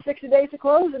yourself 60 days to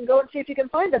close, and go and see if you can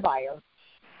find a buyer.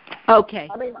 Okay.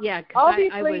 I mean,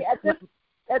 obviously,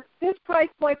 at this price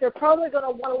point, they're probably going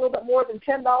to want a little bit more than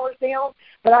 $10 down,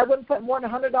 but I wouldn't put more than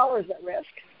 $100 at risk.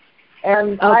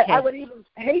 And I would even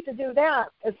hate to do that,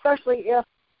 especially if,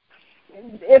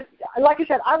 like I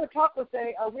said, I would talk with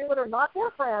a realtor, not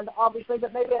their friend, obviously,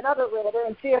 but maybe another realtor,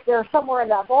 and see if they're somewhere in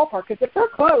that ballpark. Because if they're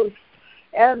close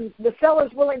and the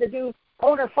seller's willing to do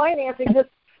owner financing, just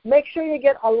make sure you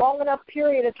get a long enough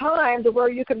period of time to where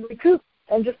you can recoup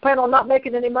and just plan on not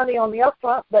making any money on the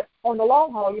upfront, but on the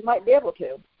long haul, you might be able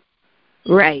to.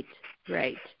 Right.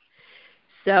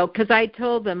 So, because I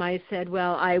told them, I said,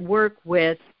 well, I work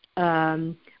with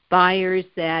buyers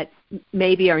that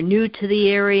maybe are new to the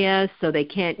area, so they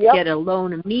can't get a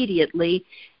loan immediately.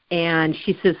 And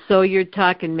she says, so you're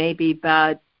talking maybe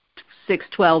about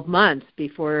 6-12 months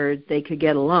before they could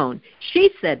get a loan. She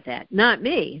said that, not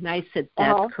me. And I said,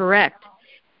 that's correct.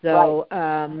 So,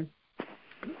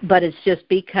 but it's just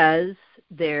because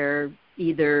they're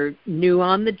either new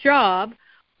on the job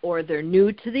or they're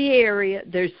new to the area.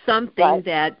 There's something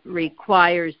that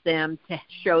requires them to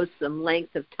show some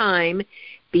length of time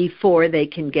before they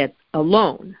can get a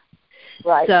loan.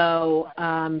 Right. So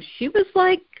she was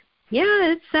like,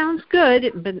 yeah, it sounds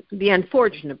good. But the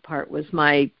unfortunate part was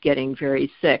my getting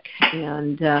very sick.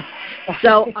 And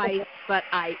but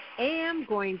I am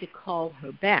going to call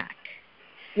her back.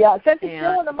 Yeah, since it's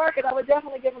still in the market, I would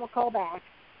definitely give them a call back.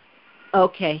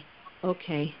 Okay.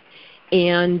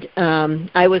 And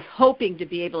I was hoping to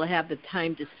be able to have the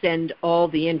time to send all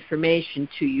the information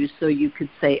to you so you could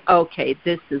say, okay,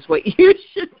 this is what you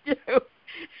should do.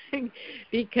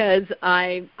 Because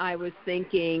I was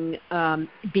thinking,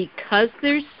 because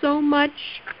there's so much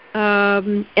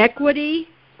equity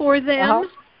for them,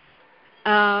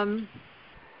 I'm...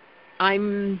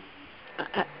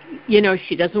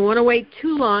 she doesn't want to wait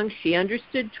too long. She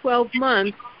understood 12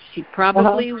 months. She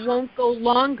probably won't go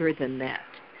longer than that.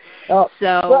 Oh.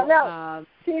 So, well, now,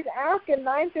 she's asking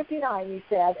 $959, you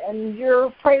said, and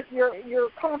your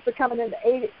costs are coming into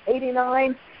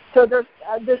 $89. So does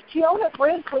she own it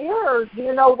free and clear, or do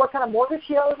you know what kind of mortgage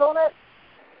she owns on it?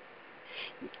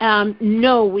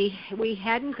 No, we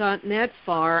hadn't gotten that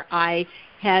far. I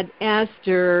had asked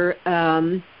her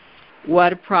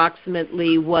what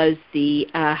approximately was the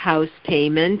house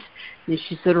payment, and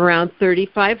she said around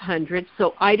 $3,500.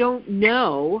 So I don't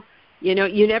know.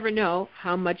 You never know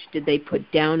how much did they put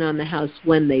down on the house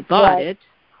when they bought it.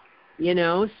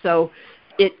 So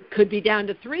it could be down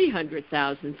to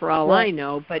 $300,000 for all I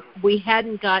know. But we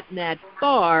hadn't gotten that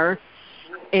far,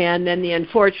 and then the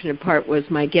unfortunate part was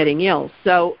my getting ill.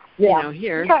 So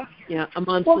here, a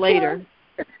month later.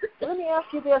 Let me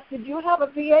ask you this. Did you have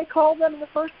a VA call them in the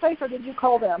first place, or did you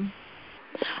call them?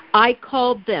 I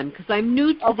called them because I'm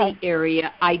new to the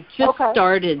area. I just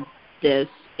started this,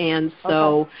 and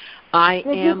so I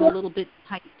am a little bit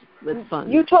tight with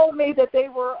funds. You told me that they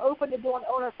were open to doing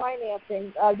owner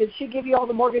financing. Did she give you all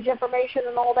the mortgage information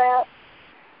and all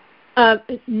that?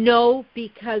 No,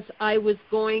 because I was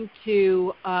going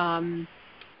to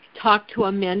talk to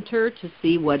a mentor to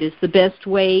see what is the best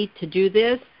way to do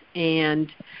this. And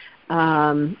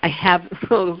I have,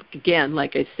 again,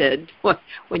 like I said,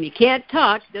 when you can't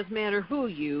talk, it doesn't matter who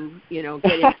you get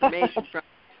information from.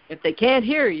 If they can't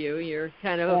hear you, you're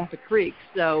kind of up the creek.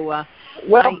 So,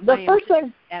 the first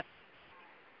thing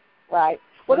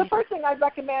I'd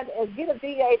recommend is get a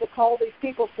VA to call these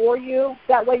people for you.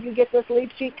 That way you get this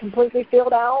lead sheet completely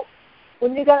filled out.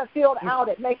 When you get it filled out,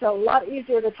 it makes it a lot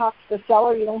easier to talk to the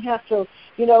seller. You don't have to,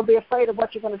 be afraid of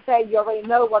what you're going to say. You already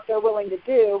know what they're willing to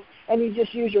do, and you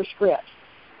just use your scripts.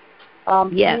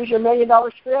 Use your $1 million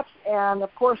scripts, and,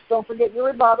 of course, don't forget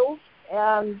your rebuttals,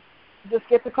 and just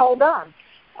get the call done.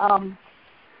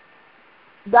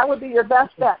 That would be your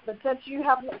best bet. But since you've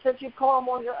called them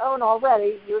on your own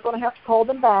already, you're going to have to call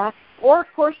them back. Or, of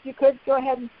course, you could go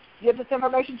ahead and give this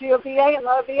information to your VA and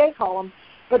let a VA call them.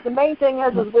 But the main thing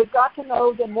is we've got to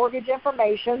know the mortgage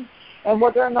information and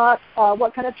whether or not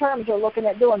what kind of terms they're looking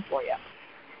at doing for you,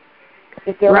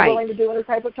 if they're willing to do any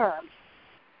type of terms.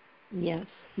 Yes,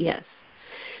 yes.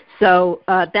 So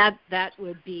that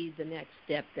would be the next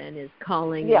step then, is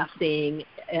calling and seeing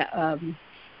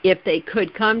if they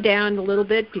could come down a little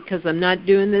bit, because I'm not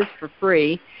doing this for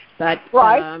free. But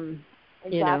exactly.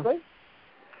 You know,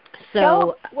 so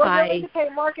no, we're willing to pay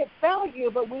market value,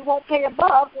 but we won't pay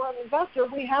above. We're an investor.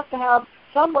 We have to have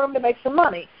some room to make some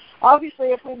money. Obviously,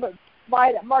 if we buy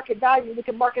it at market value, we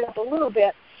can mark it up a little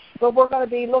bit, but we're going to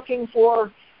be looking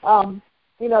for,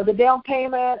 the down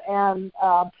payment and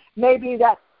maybe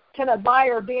that tenant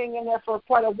buyer being in there for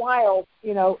quite a while,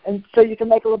 and so you can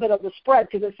make a little bit of the spread,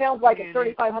 because it sounds like at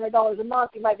 $3,500 a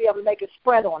month, you might be able to make a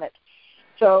spread on it.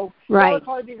 So that would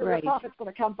probably be where the profit's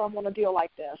going to come from on a deal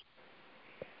like this.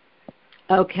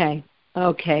 Okay.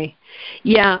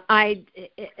 Yeah,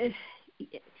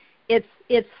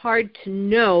 it's hard to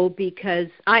know, because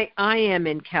I am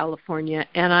in California,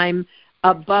 and I'm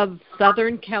above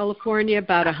Southern California,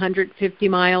 about 150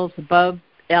 miles above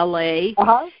LA.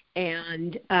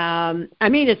 And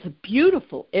it's a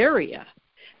beautiful area.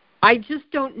 I just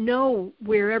don't know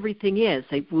where everything is.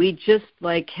 We just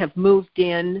have moved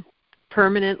in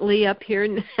permanently up here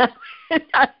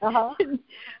now.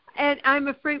 And I'm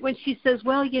afraid when she says,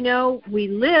 well, we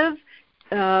live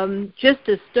just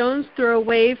a stone's throw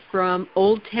away from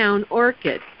Old Town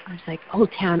Orchid. I was like,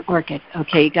 Old Town Orchid.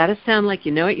 Okay, you got to sound like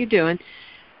you know what you're doing.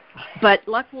 But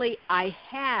luckily I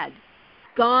had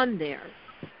gone there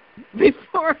right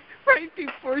before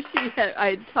I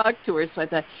had talked to her. So I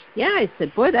thought, I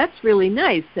said, boy, that's really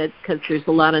nice, because there's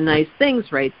a lot of nice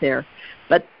things right there.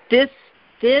 But this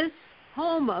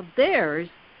home of theirs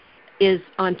is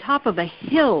on top of a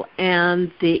hill,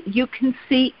 and you can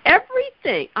see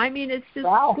everything. It's just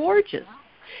gorgeous.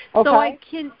 Okay. So I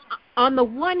can, on the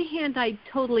one hand, I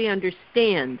totally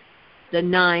understand the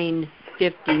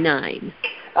 $959.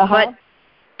 But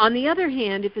on the other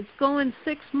hand, if it's going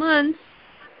 6 months,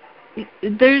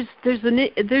 there's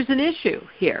an issue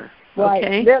here. Right.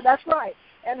 Okay. Yeah, that's right.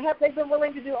 And have they been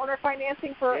willing to do owner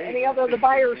financing for any other of the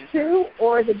buyers too,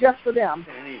 or is it just for them?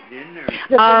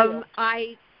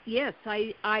 Yes,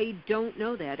 I don't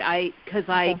know that. Because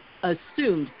I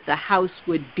assumed the house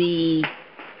would be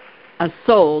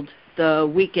sold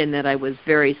the weekend that I was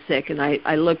very sick, and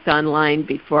I looked online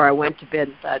before I went to bed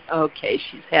and thought, okay,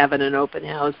 she's having an open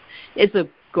house. It's a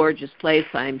gorgeous place.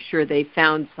 I'm sure they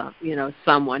found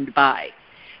someone to buy.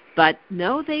 But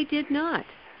no, they did not.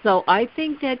 So I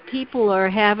think that people are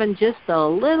having just a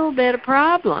little bit of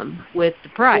problem with the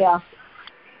price. Yeah.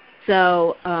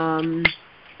 So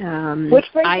which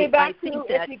brings me back to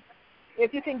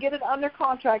if you can get it under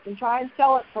contract and try and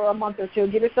sell it for a month or two,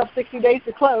 give yourself 60 days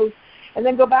to close, and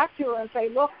then go back to her and say,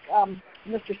 look,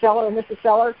 Mr. Seller or Mrs.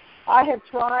 Seller, I have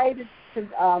tried to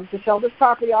sell this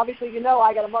property. Obviously,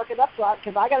 I got to mark it up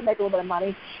because I got to make a little bit of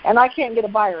money, and I can't get a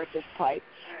buyer at this price.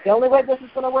 The only way this is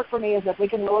going to work for me is if we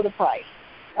can lower the price.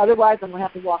 Otherwise, I'm going to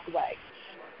have to walk away.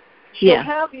 She'll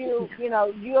have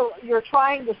you're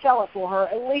trying to sell it for her.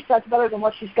 At least that's better than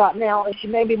what she's got now, and she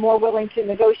may be more willing to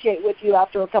negotiate with you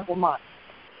after a couple months.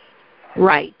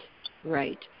 Right.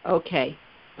 Okay.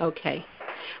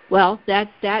 Well,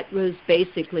 that was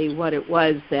basically what it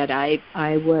was, that I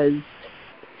was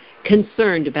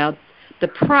concerned about the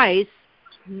price.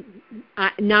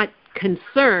 Not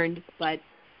concerned, but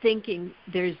thinking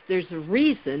there's a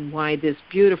reason why this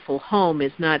beautiful home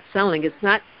is not selling. It's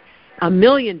not $1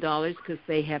 million, because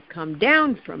they have come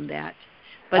down from that.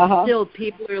 But still,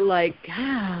 people are like,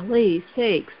 golly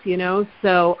sakes,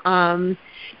 So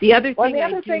the other thing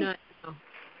I do not know.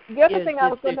 The other thing I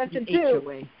was going to mention too.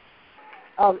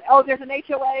 HOA. Oh, there's an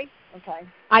HOA. Okay.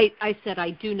 I said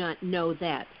I do not know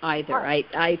that either.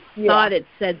 I thought it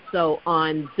said so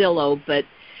on Zillow, but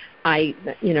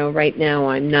right now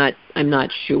I'm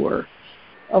not sure.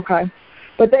 Okay.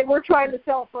 But they were trying to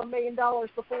sell it for $1 million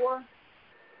before?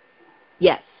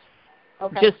 Yes.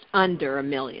 Okay. Just under $1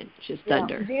 million. Just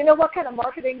under. Do you know what kind of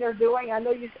marketing they're doing? I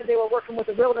know you said they were working with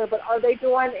a realtor, but are they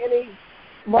doing any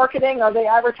marketing? Are they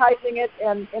advertising it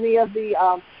in any of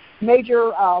the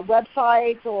major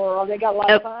websites, or are they got a lot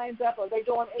of signs up? Are they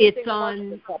doing anything? It's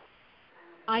on.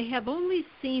 I have only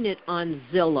seen it on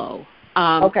Zillow.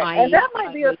 Okay, and that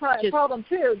might be a problem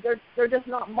too. They're just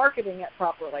not marketing it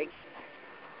properly.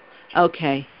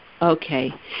 Okay,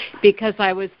 because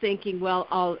I was thinking,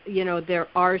 well, there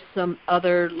are some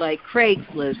other like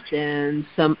Craigslist and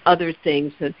some other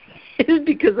things that,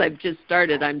 because I've just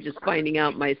started, I'm just finding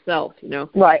out myself,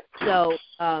 Right. So,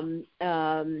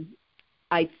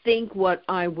 I think what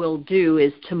I will do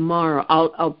is tomorrow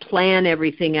I'll plan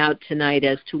everything out tonight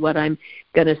as to what I'm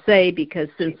going to say, because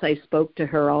since I spoke to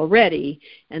her already,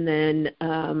 and then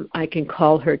I can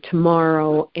call her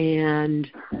tomorrow and,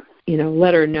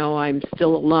 let her know I'm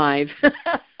still alive.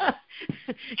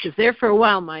 Because there for a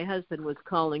while my husband was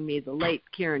calling me the late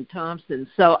Karen Thompson,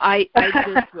 so I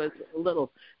just was a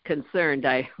little concerned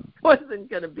I wasn't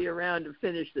going to be around to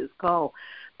finish this call.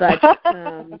 But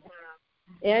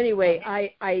anyway,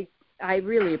 I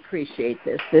really appreciate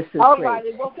this. This is all great. Right.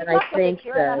 Well, good and luck I think with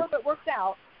it, Karen. I hope it works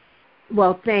out.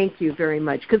 Well, thank you very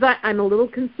much, because I'm a little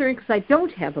concerned because I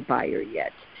don't have a buyer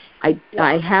yet.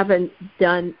 I haven't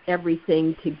done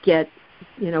everything to get.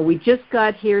 We just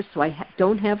got here, so I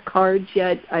don't have cards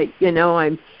yet. I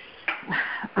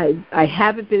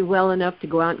haven't been well enough to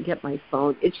go out and get my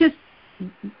phone. It's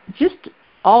just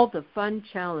all the fun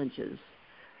challenges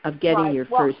of getting your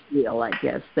first deal, I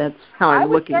guess. That's how I'm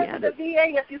looking at it. I would send to the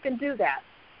VA if you can do that.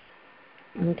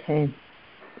 Okay.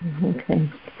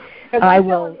 I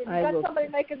will. If you've got somebody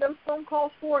making those phone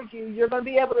calls for you, you're going to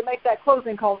be able to make that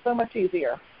closing call so much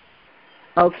easier.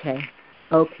 Okay.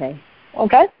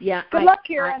 Yeah. Good luck,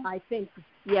 Karen. I think.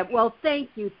 Yeah. Well, thank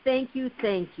you.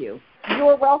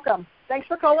 You're welcome. Thanks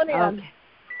for calling in. Okay.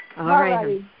 All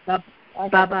right.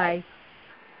 Bye-bye.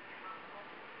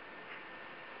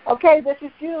 Okay, this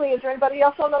is Julie. Is there anybody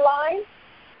else on the line?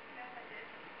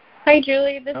 Hi,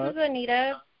 Julie. This is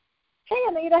Anita. Hey,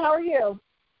 Anita. How are you?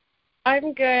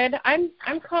 I'm good. I'm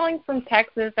calling from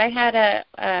Texas. I had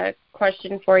a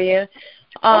question for you.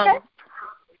 Okay.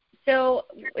 So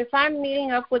if I'm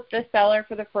meeting up with the seller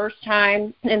for the first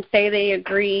time and say they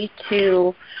agree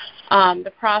to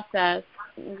the process,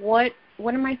 what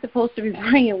am I supposed to be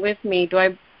bringing with me? Do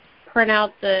I print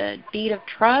out the deed of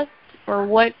trust, or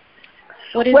what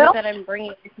is it that I'm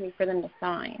bringing with me for them to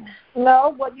sign?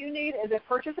 No, what you need is a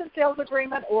purchase and sales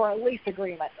agreement or a lease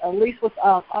agreement, a lease with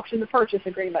option to purchase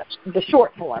agreement, the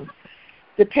short form,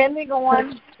 depending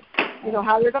on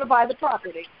how you're going to buy the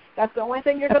property. That's the only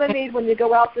thing you're going to need when you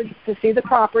go out to see the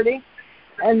property.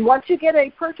 And once you get a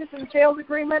purchase and sales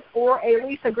agreement or a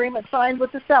lease agreement signed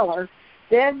with the seller,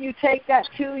 then you take that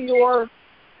to your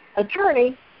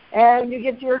attorney, and you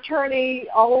give your attorney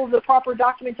all of the proper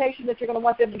documentation that you're going to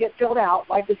want them to get filled out,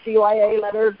 like the CYA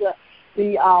letters,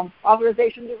 the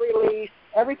authorization to release,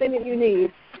 everything that you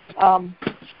need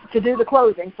to do the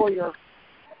closing for your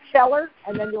seller,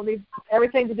 and then you'll need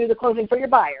everything to do the closing for your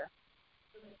buyer.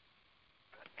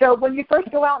 So when you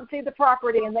first go out and see the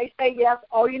property and they say yes,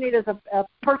 all you need is a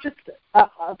purchase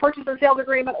and sales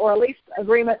agreement or a lease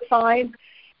agreement signed,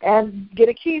 and get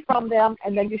a key from them,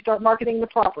 and then you start marketing the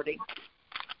property.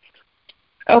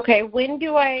 Okay, when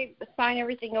do I sign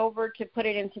everything over to put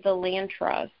it into the land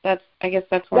trust? I guess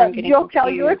that's where I'm getting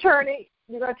confused. You're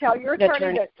going to tell your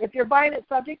attorney that if you're buying it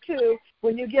subject to,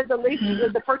 when you give the lease,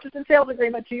 the purchase and sales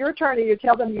agreement to your attorney, you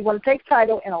tell them you want to take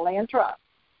title in a land trust.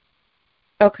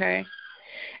 Okay.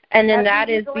 And then that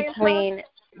is between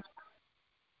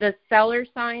the seller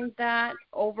signs that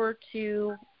over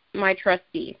to my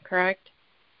trustee, correct?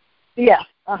 Yes.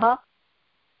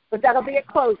 But that'll be at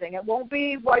closing. It won't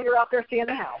be while you're out there seeing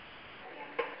the house.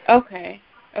 Okay.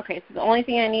 So the only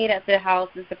thing I need at the house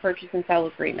is the purchase and sale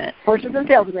agreement. Purchase and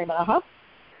sales agreement,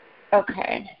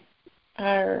 Okay.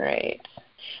 All right.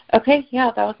 Okay,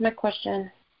 yeah, that was my question.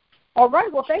 All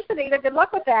right. Well, thanks, Anita. Good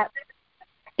luck with that.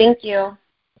 Thank you.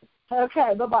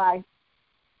 Okay, bye-bye.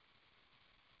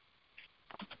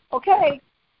 Okay,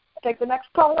 take the next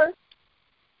caller.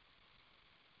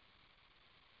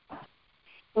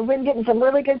 We've been getting some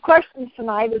really good questions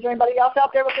tonight. Is there anybody else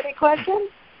out there with any questions?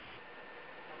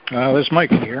 This is Mike.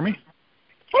 Can you hear me?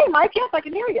 Hey, Mike. Yes, I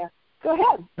can hear you. Go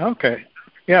ahead. Okay.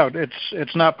 Yeah,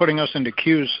 it's not putting us into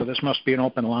queues, so this must be an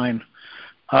open line.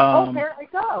 Apparently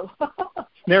so.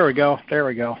 There we go.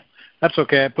 That's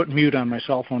okay. I put mute on my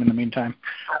cell phone in the meantime.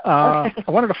 I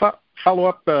wanted to follow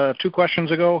up 2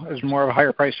 questions ago. As more of a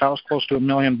higher price house, close to $1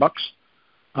 million.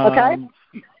 Okay.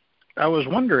 I was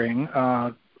wondering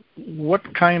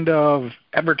what kind of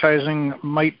advertising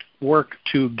might work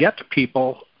to get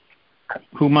people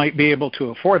who might be able to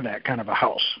afford that kind of a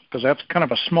house, because that's kind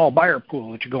of a small buyer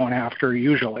pool that you're going after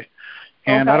usually.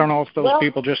 And I don't know if those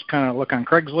people just kind of look on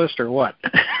Craigslist or what.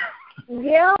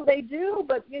 Yeah, they do,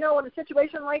 but in a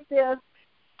situation like this,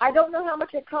 I don't know how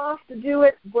much it costs to do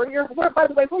it. By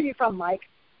the way, where are you from, Mike?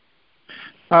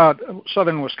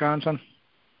 Southern Wisconsin.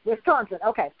 Wisconsin,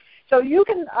 okay. So you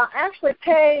can actually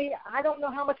pay, I don't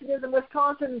know how much it is in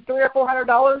Wisconsin, $300 or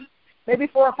 $400, maybe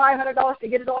 $400 or $500 to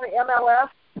get it on the MLS.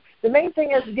 The main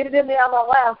thing is to get it in the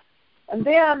MLS, and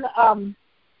then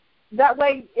that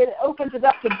way it opens it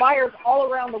up to buyers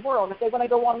all around the world. If they want to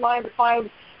go online to find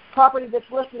property that's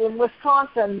listed in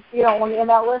Wisconsin, on the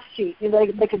MLS sheet,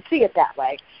 they can see it that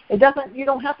way. You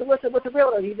don't have to list it with the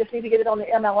realtor. You just need to get it on the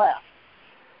MLS.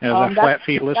 Yeah, is that flat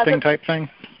fee listing type thing?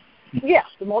 Yes,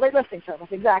 the multi-listing service,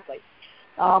 exactly.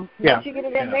 Once you get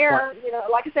it in there,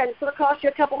 like I said, it's going to cost you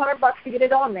a couple $100 to get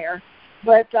it on there.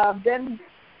 But then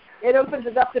it opens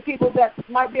it up to people that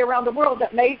might be around the world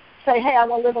that may say, hey, I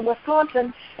want to live in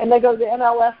Wisconsin, and they go to the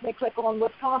MLS and they click on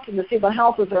Wisconsin to see what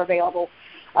houses are available.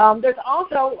 There's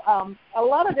also a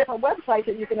lot of different websites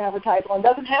that you can advertise on. It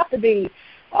doesn't have to be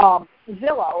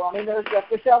Zillow. I mean, there's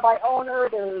For Sale by Owner,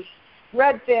 there's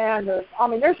Redfin,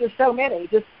 there's just so many.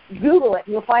 Just Google it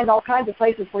and you'll find all kinds of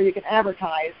places where you can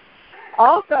advertise.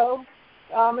 Also,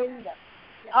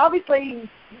 obviously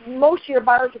most of your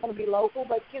buyers are going to be local,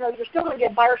 but you're still going to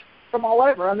get buyers from all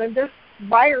over. There's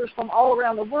buyers from all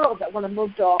around the world that want to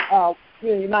move to the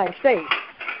United States.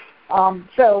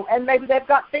 And maybe they've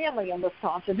got family in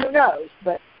Wisconsin, who knows?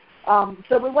 But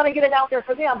so we want to get it out there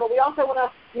for them, but we also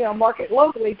want to market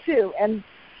locally too. And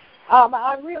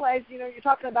I realize you're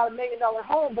talking about $1 million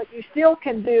home, but you still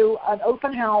can do an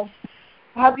open house.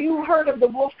 Have you heard of the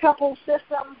Wolf Couple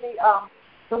system,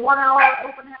 the 1 hour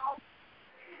open house?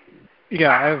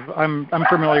 Yeah, I'm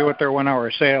familiar with their 1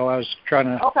 hour sale. I was trying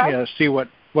to see what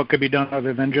could be done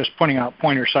other than just putting out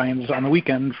pointer signs on the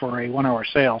weekend for a 1 hour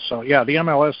sale. So yeah, the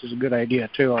MLS is a good idea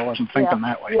too. I wasn't thinking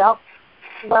that way. Yeah.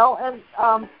 Well, and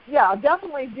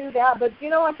definitely do that. But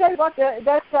I tell you what,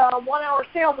 that's a 1 hour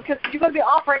sale because you're going to be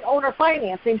offering owner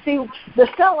financing. See, the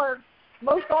seller,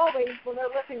 most always when they're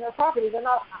listing their property, they're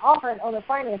not offering owner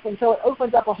financing, so it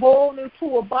opens up a whole new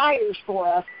pool of buyers for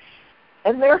us.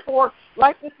 And therefore,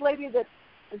 like this lady that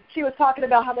she was talking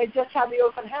about how they just had the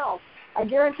open house, I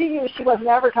guarantee you she wasn't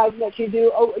advertising that she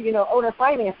do owner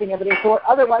financing of any sort.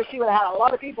 Otherwise, she would have had a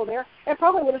lot of people there and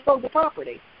probably would have sold the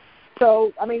property.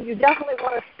 So, you definitely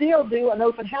want to still do an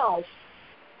open house,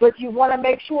 but you want to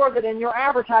make sure that in your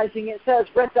advertising it says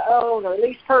rent to own or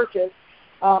lease purchase,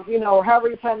 or however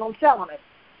you plan on selling it.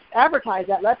 Advertise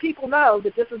that. Let people know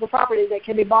that this is a property that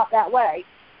can be bought that way.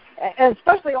 And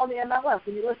especially on the MLS.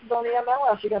 When you list it on the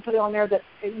MLS, you're going to put it on there that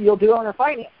you'll do owner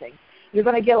financing. You're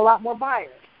going to get a lot more buyers.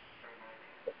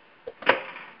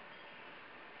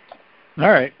 All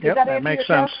right. Yep, that makes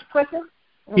sense. Question?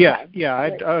 Okay. Yeah.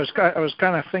 I was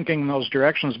kind of thinking in those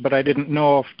directions, but I didn't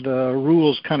know if the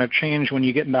rules kind of change when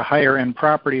you get into higher end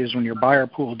properties when your buyer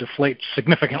pool deflates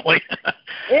significantly.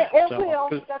 It will.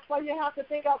 That's why you have to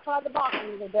think outside the box a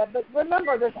little bit. But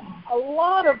remember, there's a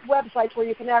lot of websites where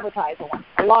you can advertise on.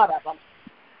 A lot of them.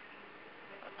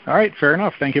 All right. Fair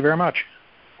enough. Thank you very much.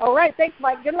 All right. Thanks,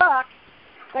 Mike. Good luck.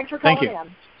 Thanks for calling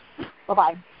in.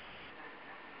 Bye-bye.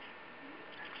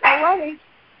 All righty.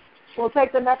 We'll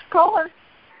take the next caller.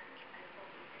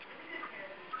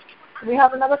 Do we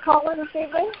have another caller this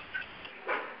evening?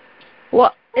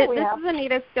 Well, this is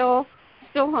Anita still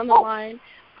on the line.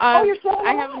 You're still on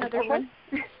the line. I have another one.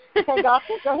 Okay,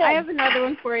 gotcha. Go ahead. I have another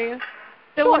one for you.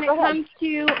 So when it comes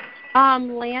to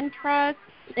land trust,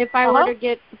 if I were to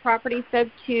get the property sub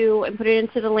 2 and put it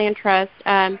into the land trust,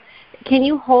 can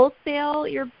you wholesale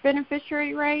your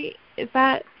beneficiary right? Is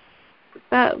that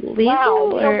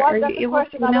legal? Wow, that's a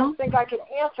question I don't think I can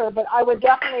answer, but I would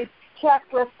definitely check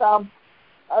with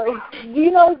do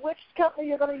you know which company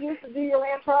you're going to use to do your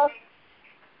land trust?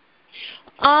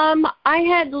 I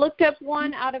had looked up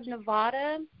one out of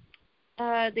Nevada.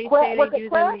 They say they do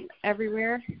them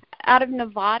everywhere. Out of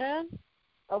Nevada.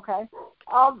 Okay.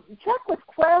 Check with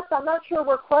Quest. I'm not sure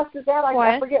where Quest is at.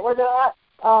 I forget where they're at.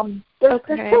 There's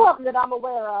two of them that I'm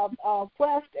aware of,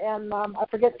 Quest and I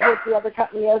forget what the other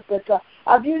company is, but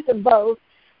I've used them both.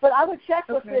 But I would check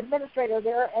with the administrator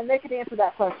there, and they could answer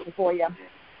that question for you.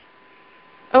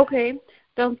 Okay,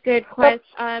 sounds good, Quest.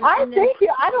 I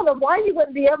don't know why you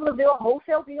wouldn't be able to do a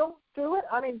wholesale deal through it.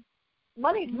 I mean,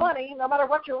 money's money. No matter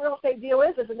what your real estate deal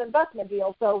is, it's an investment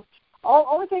deal. So,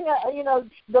 only thing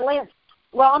the land.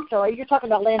 Well, I'm sorry, you're talking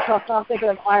about land trust. I'm thinking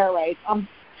of IRAs.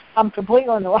 I'm completely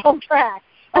on the wrong track.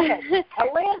 Okay,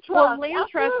 a land trust. Well, land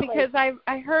trust, because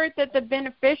I heard that the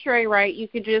beneficiary right, you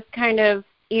could just kind of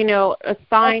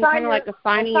assign kind of like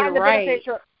assigning your right.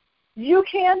 You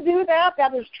can do that.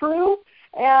 That is true.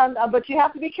 And but you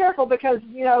have to be careful because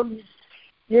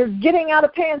you're getting out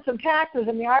of paying some taxes,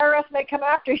 and the IRS may come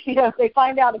after you if they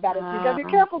find out about it. So you got to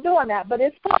be careful doing that, but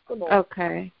it's possible.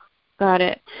 Okay, got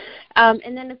it.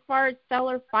 And then as far as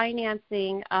seller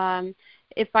financing,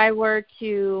 if I were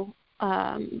to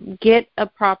get a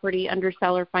property under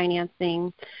seller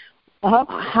financing,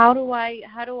 how do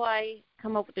I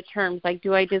come up with the terms? Like,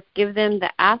 do I just give them the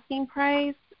asking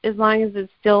price as long as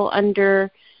it's still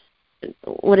under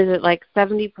what is it, like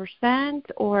 70%,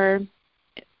 or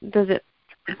does it?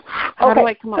 How do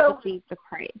I come up with the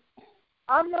price?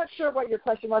 I'm not sure what your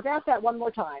question was. Ask that one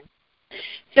more time.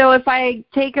 So if I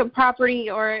take a property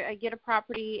or I get a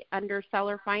property under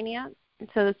seller finance,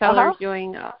 so the seller's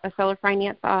doing a seller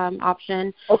finance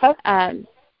option,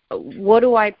 what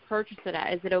do I purchase it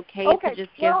at? Is it okay to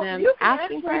just give them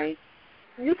asking price?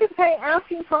 You can pay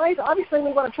asking price. Obviously,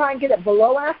 we want to try and get it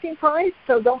below asking price,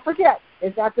 so don't forget,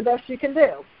 is that the best you can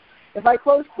do? If I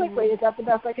close quickly, is that the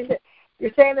best I can do?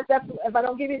 You're saying that if I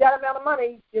don't give you that amount of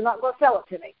money, you're not going to sell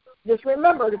it to me. Just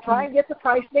remember to try and get the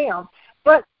price down.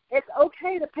 But it's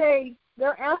okay to pay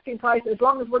their asking price as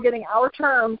long as we're getting our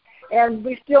terms and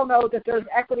we still know that there's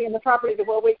equity in the property to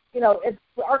where we,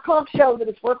 our comps show that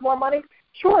it's worth more money.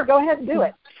 Sure, go ahead and do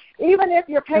it. Even if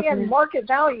you're paying market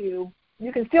value,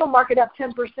 you can still mark it up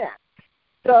 10%.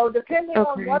 So depending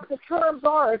on what the terms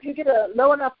are, if you get a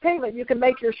low enough payment, you can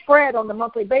make your spread on the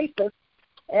monthly basis,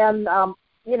 and,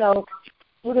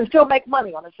 we can still make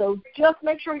money on it. So just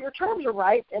make sure your terms are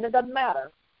right, and it doesn't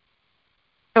matter.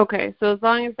 Okay, so as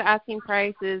long as the asking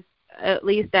price is at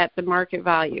least at the market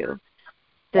value.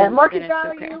 Then market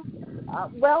value,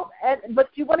 but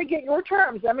you want to get your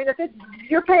terms. I mean, if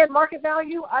you're paying market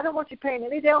value, I don't want you paying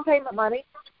any down payment money,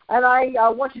 and I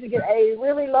want you to get a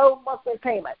really low monthly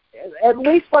payment, at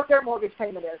least what their mortgage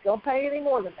payment is. Don't pay any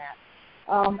more than that,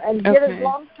 and get as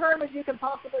long term as you can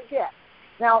possibly get.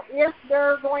 Now, if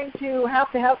they're going to have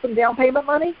some down payment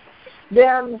money,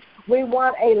 then we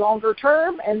want a longer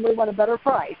term and we want a better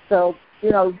price. So,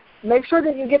 make sure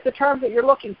that you get the terms that you're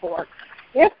looking for.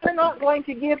 If they're not going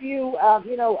to give you,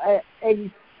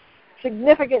 a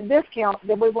significant discount,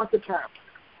 then we want the terms.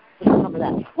 Remember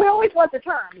that. We always want the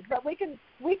terms, but we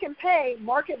can pay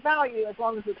market value as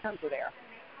long as the terms are there.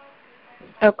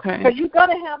 Okay. Because you've got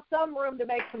to have some room to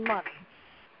make some money.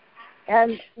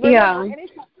 And remember,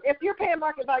 if you're paying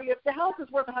market value, if the house is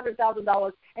worth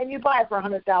 $100,000 and you buy it for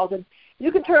 $100,000,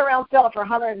 you can turn around and sell it for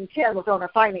 $110,000 with owner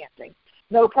financing.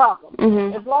 No problem.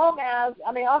 As long as,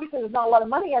 obviously there's not a lot of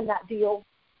money in that deal,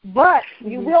 but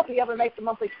you will be able to make the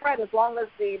monthly spread as long as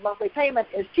the monthly payment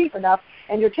is cheap enough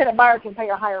and your tenant buyer can pay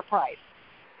a higher price.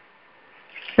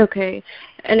 Okay.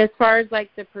 And as far as like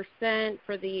the percent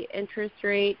for the interest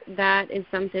rate, that is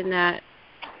something that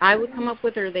I would come up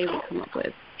with or they would come up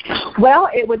with? Well,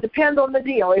 it would depend on the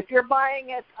deal. If you're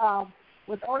buying it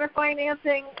with owner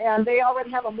financing and they already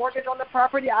have a mortgage on the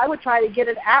property, I would try to get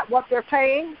it at what they're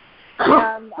paying.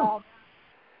 And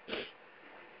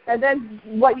then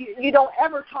what you don't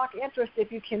ever talk interest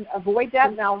if you can avoid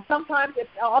that. Now, sometimes,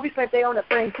 obviously if they own it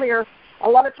free and clear, a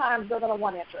lot of times they're going to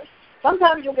want interest.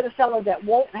 Sometimes you'll get a seller that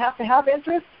won't have to have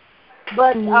interest,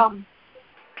 but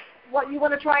what you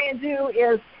want to try and do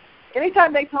is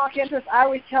anytime they talk interest, I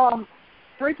always tell them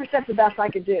 3% is the best I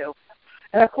could do.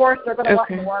 And, of course, they're going to want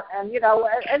more. And,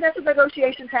 and that's a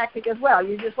negotiation tactic as well.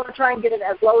 You just want to try and get it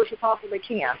as low as you possibly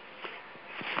can.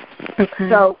 Okay.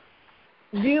 So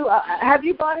have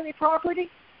you bought any property?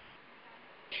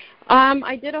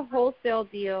 I did a wholesale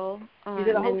deal. You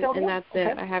did a wholesale deal? And that's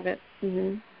it. I haven't.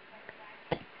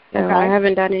 So I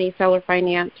haven't done any seller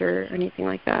finance or anything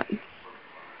like that.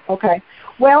 Okay.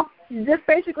 Well, you just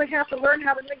basically have to learn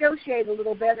how to negotiate a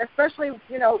little bit, especially,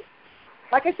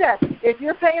 like I said, if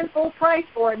you're paying full price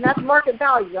for it, and that's market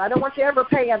value, I don't want you ever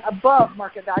paying above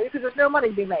market value because there's no money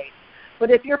to be made.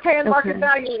 But if you're paying market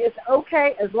value, it's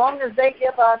okay as long as they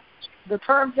give us the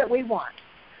terms that we want.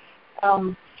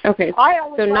 Okay,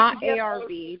 so not ARV,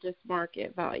 just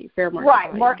market value, fair market value.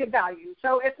 Right, market value.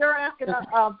 So if they're asking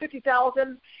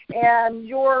 $50,000 and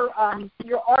your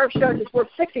ARV shows it's worth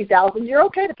 $60,000, you're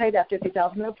okay to pay that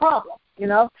 $50,000, no problem,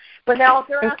 But now if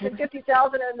they're asking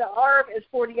 $50,000 and the ARV is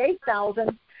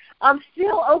 $48,000, I'm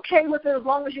still okay with it as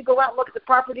long as you go out and look at the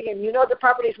property and you know the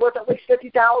property is worth at least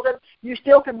 $50,000. You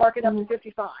still can mark it up to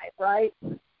 $55,000, right?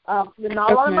 There's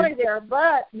not a lot of money there,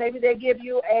 but maybe they give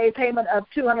you a payment of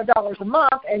 $200 a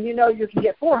month, and you can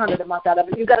get $400 a month out of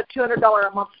it. You've got a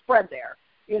 $200 a month spread there,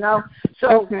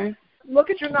 So look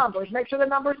at your numbers. Make sure the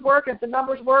numbers work. If the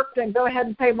numbers work, then go ahead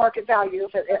and pay market value.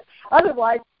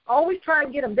 Otherwise, always try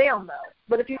and get them down, though.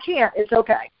 But if you can't, it's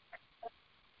okay.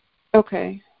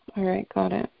 Okay. All right.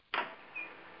 Got it.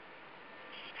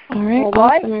 All right.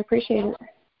 Awesome. I appreciate it.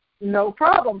 No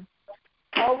problem.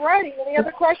 All righty. Any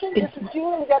other questions? This is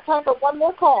Julie. We've got time for one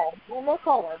more call. One more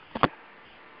caller.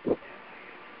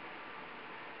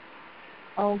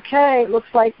 Okay. Looks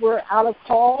like we're out of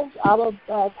calls, out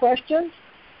of questions.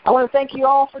 I want to thank you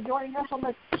all for joining us on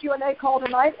the Q&A call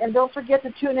tonight. And don't forget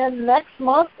to tune in next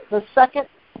month, the second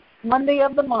Monday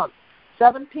of the month,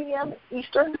 7 p.m.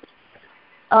 Eastern.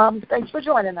 Thanks for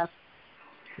joining us.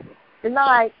 Good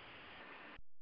night.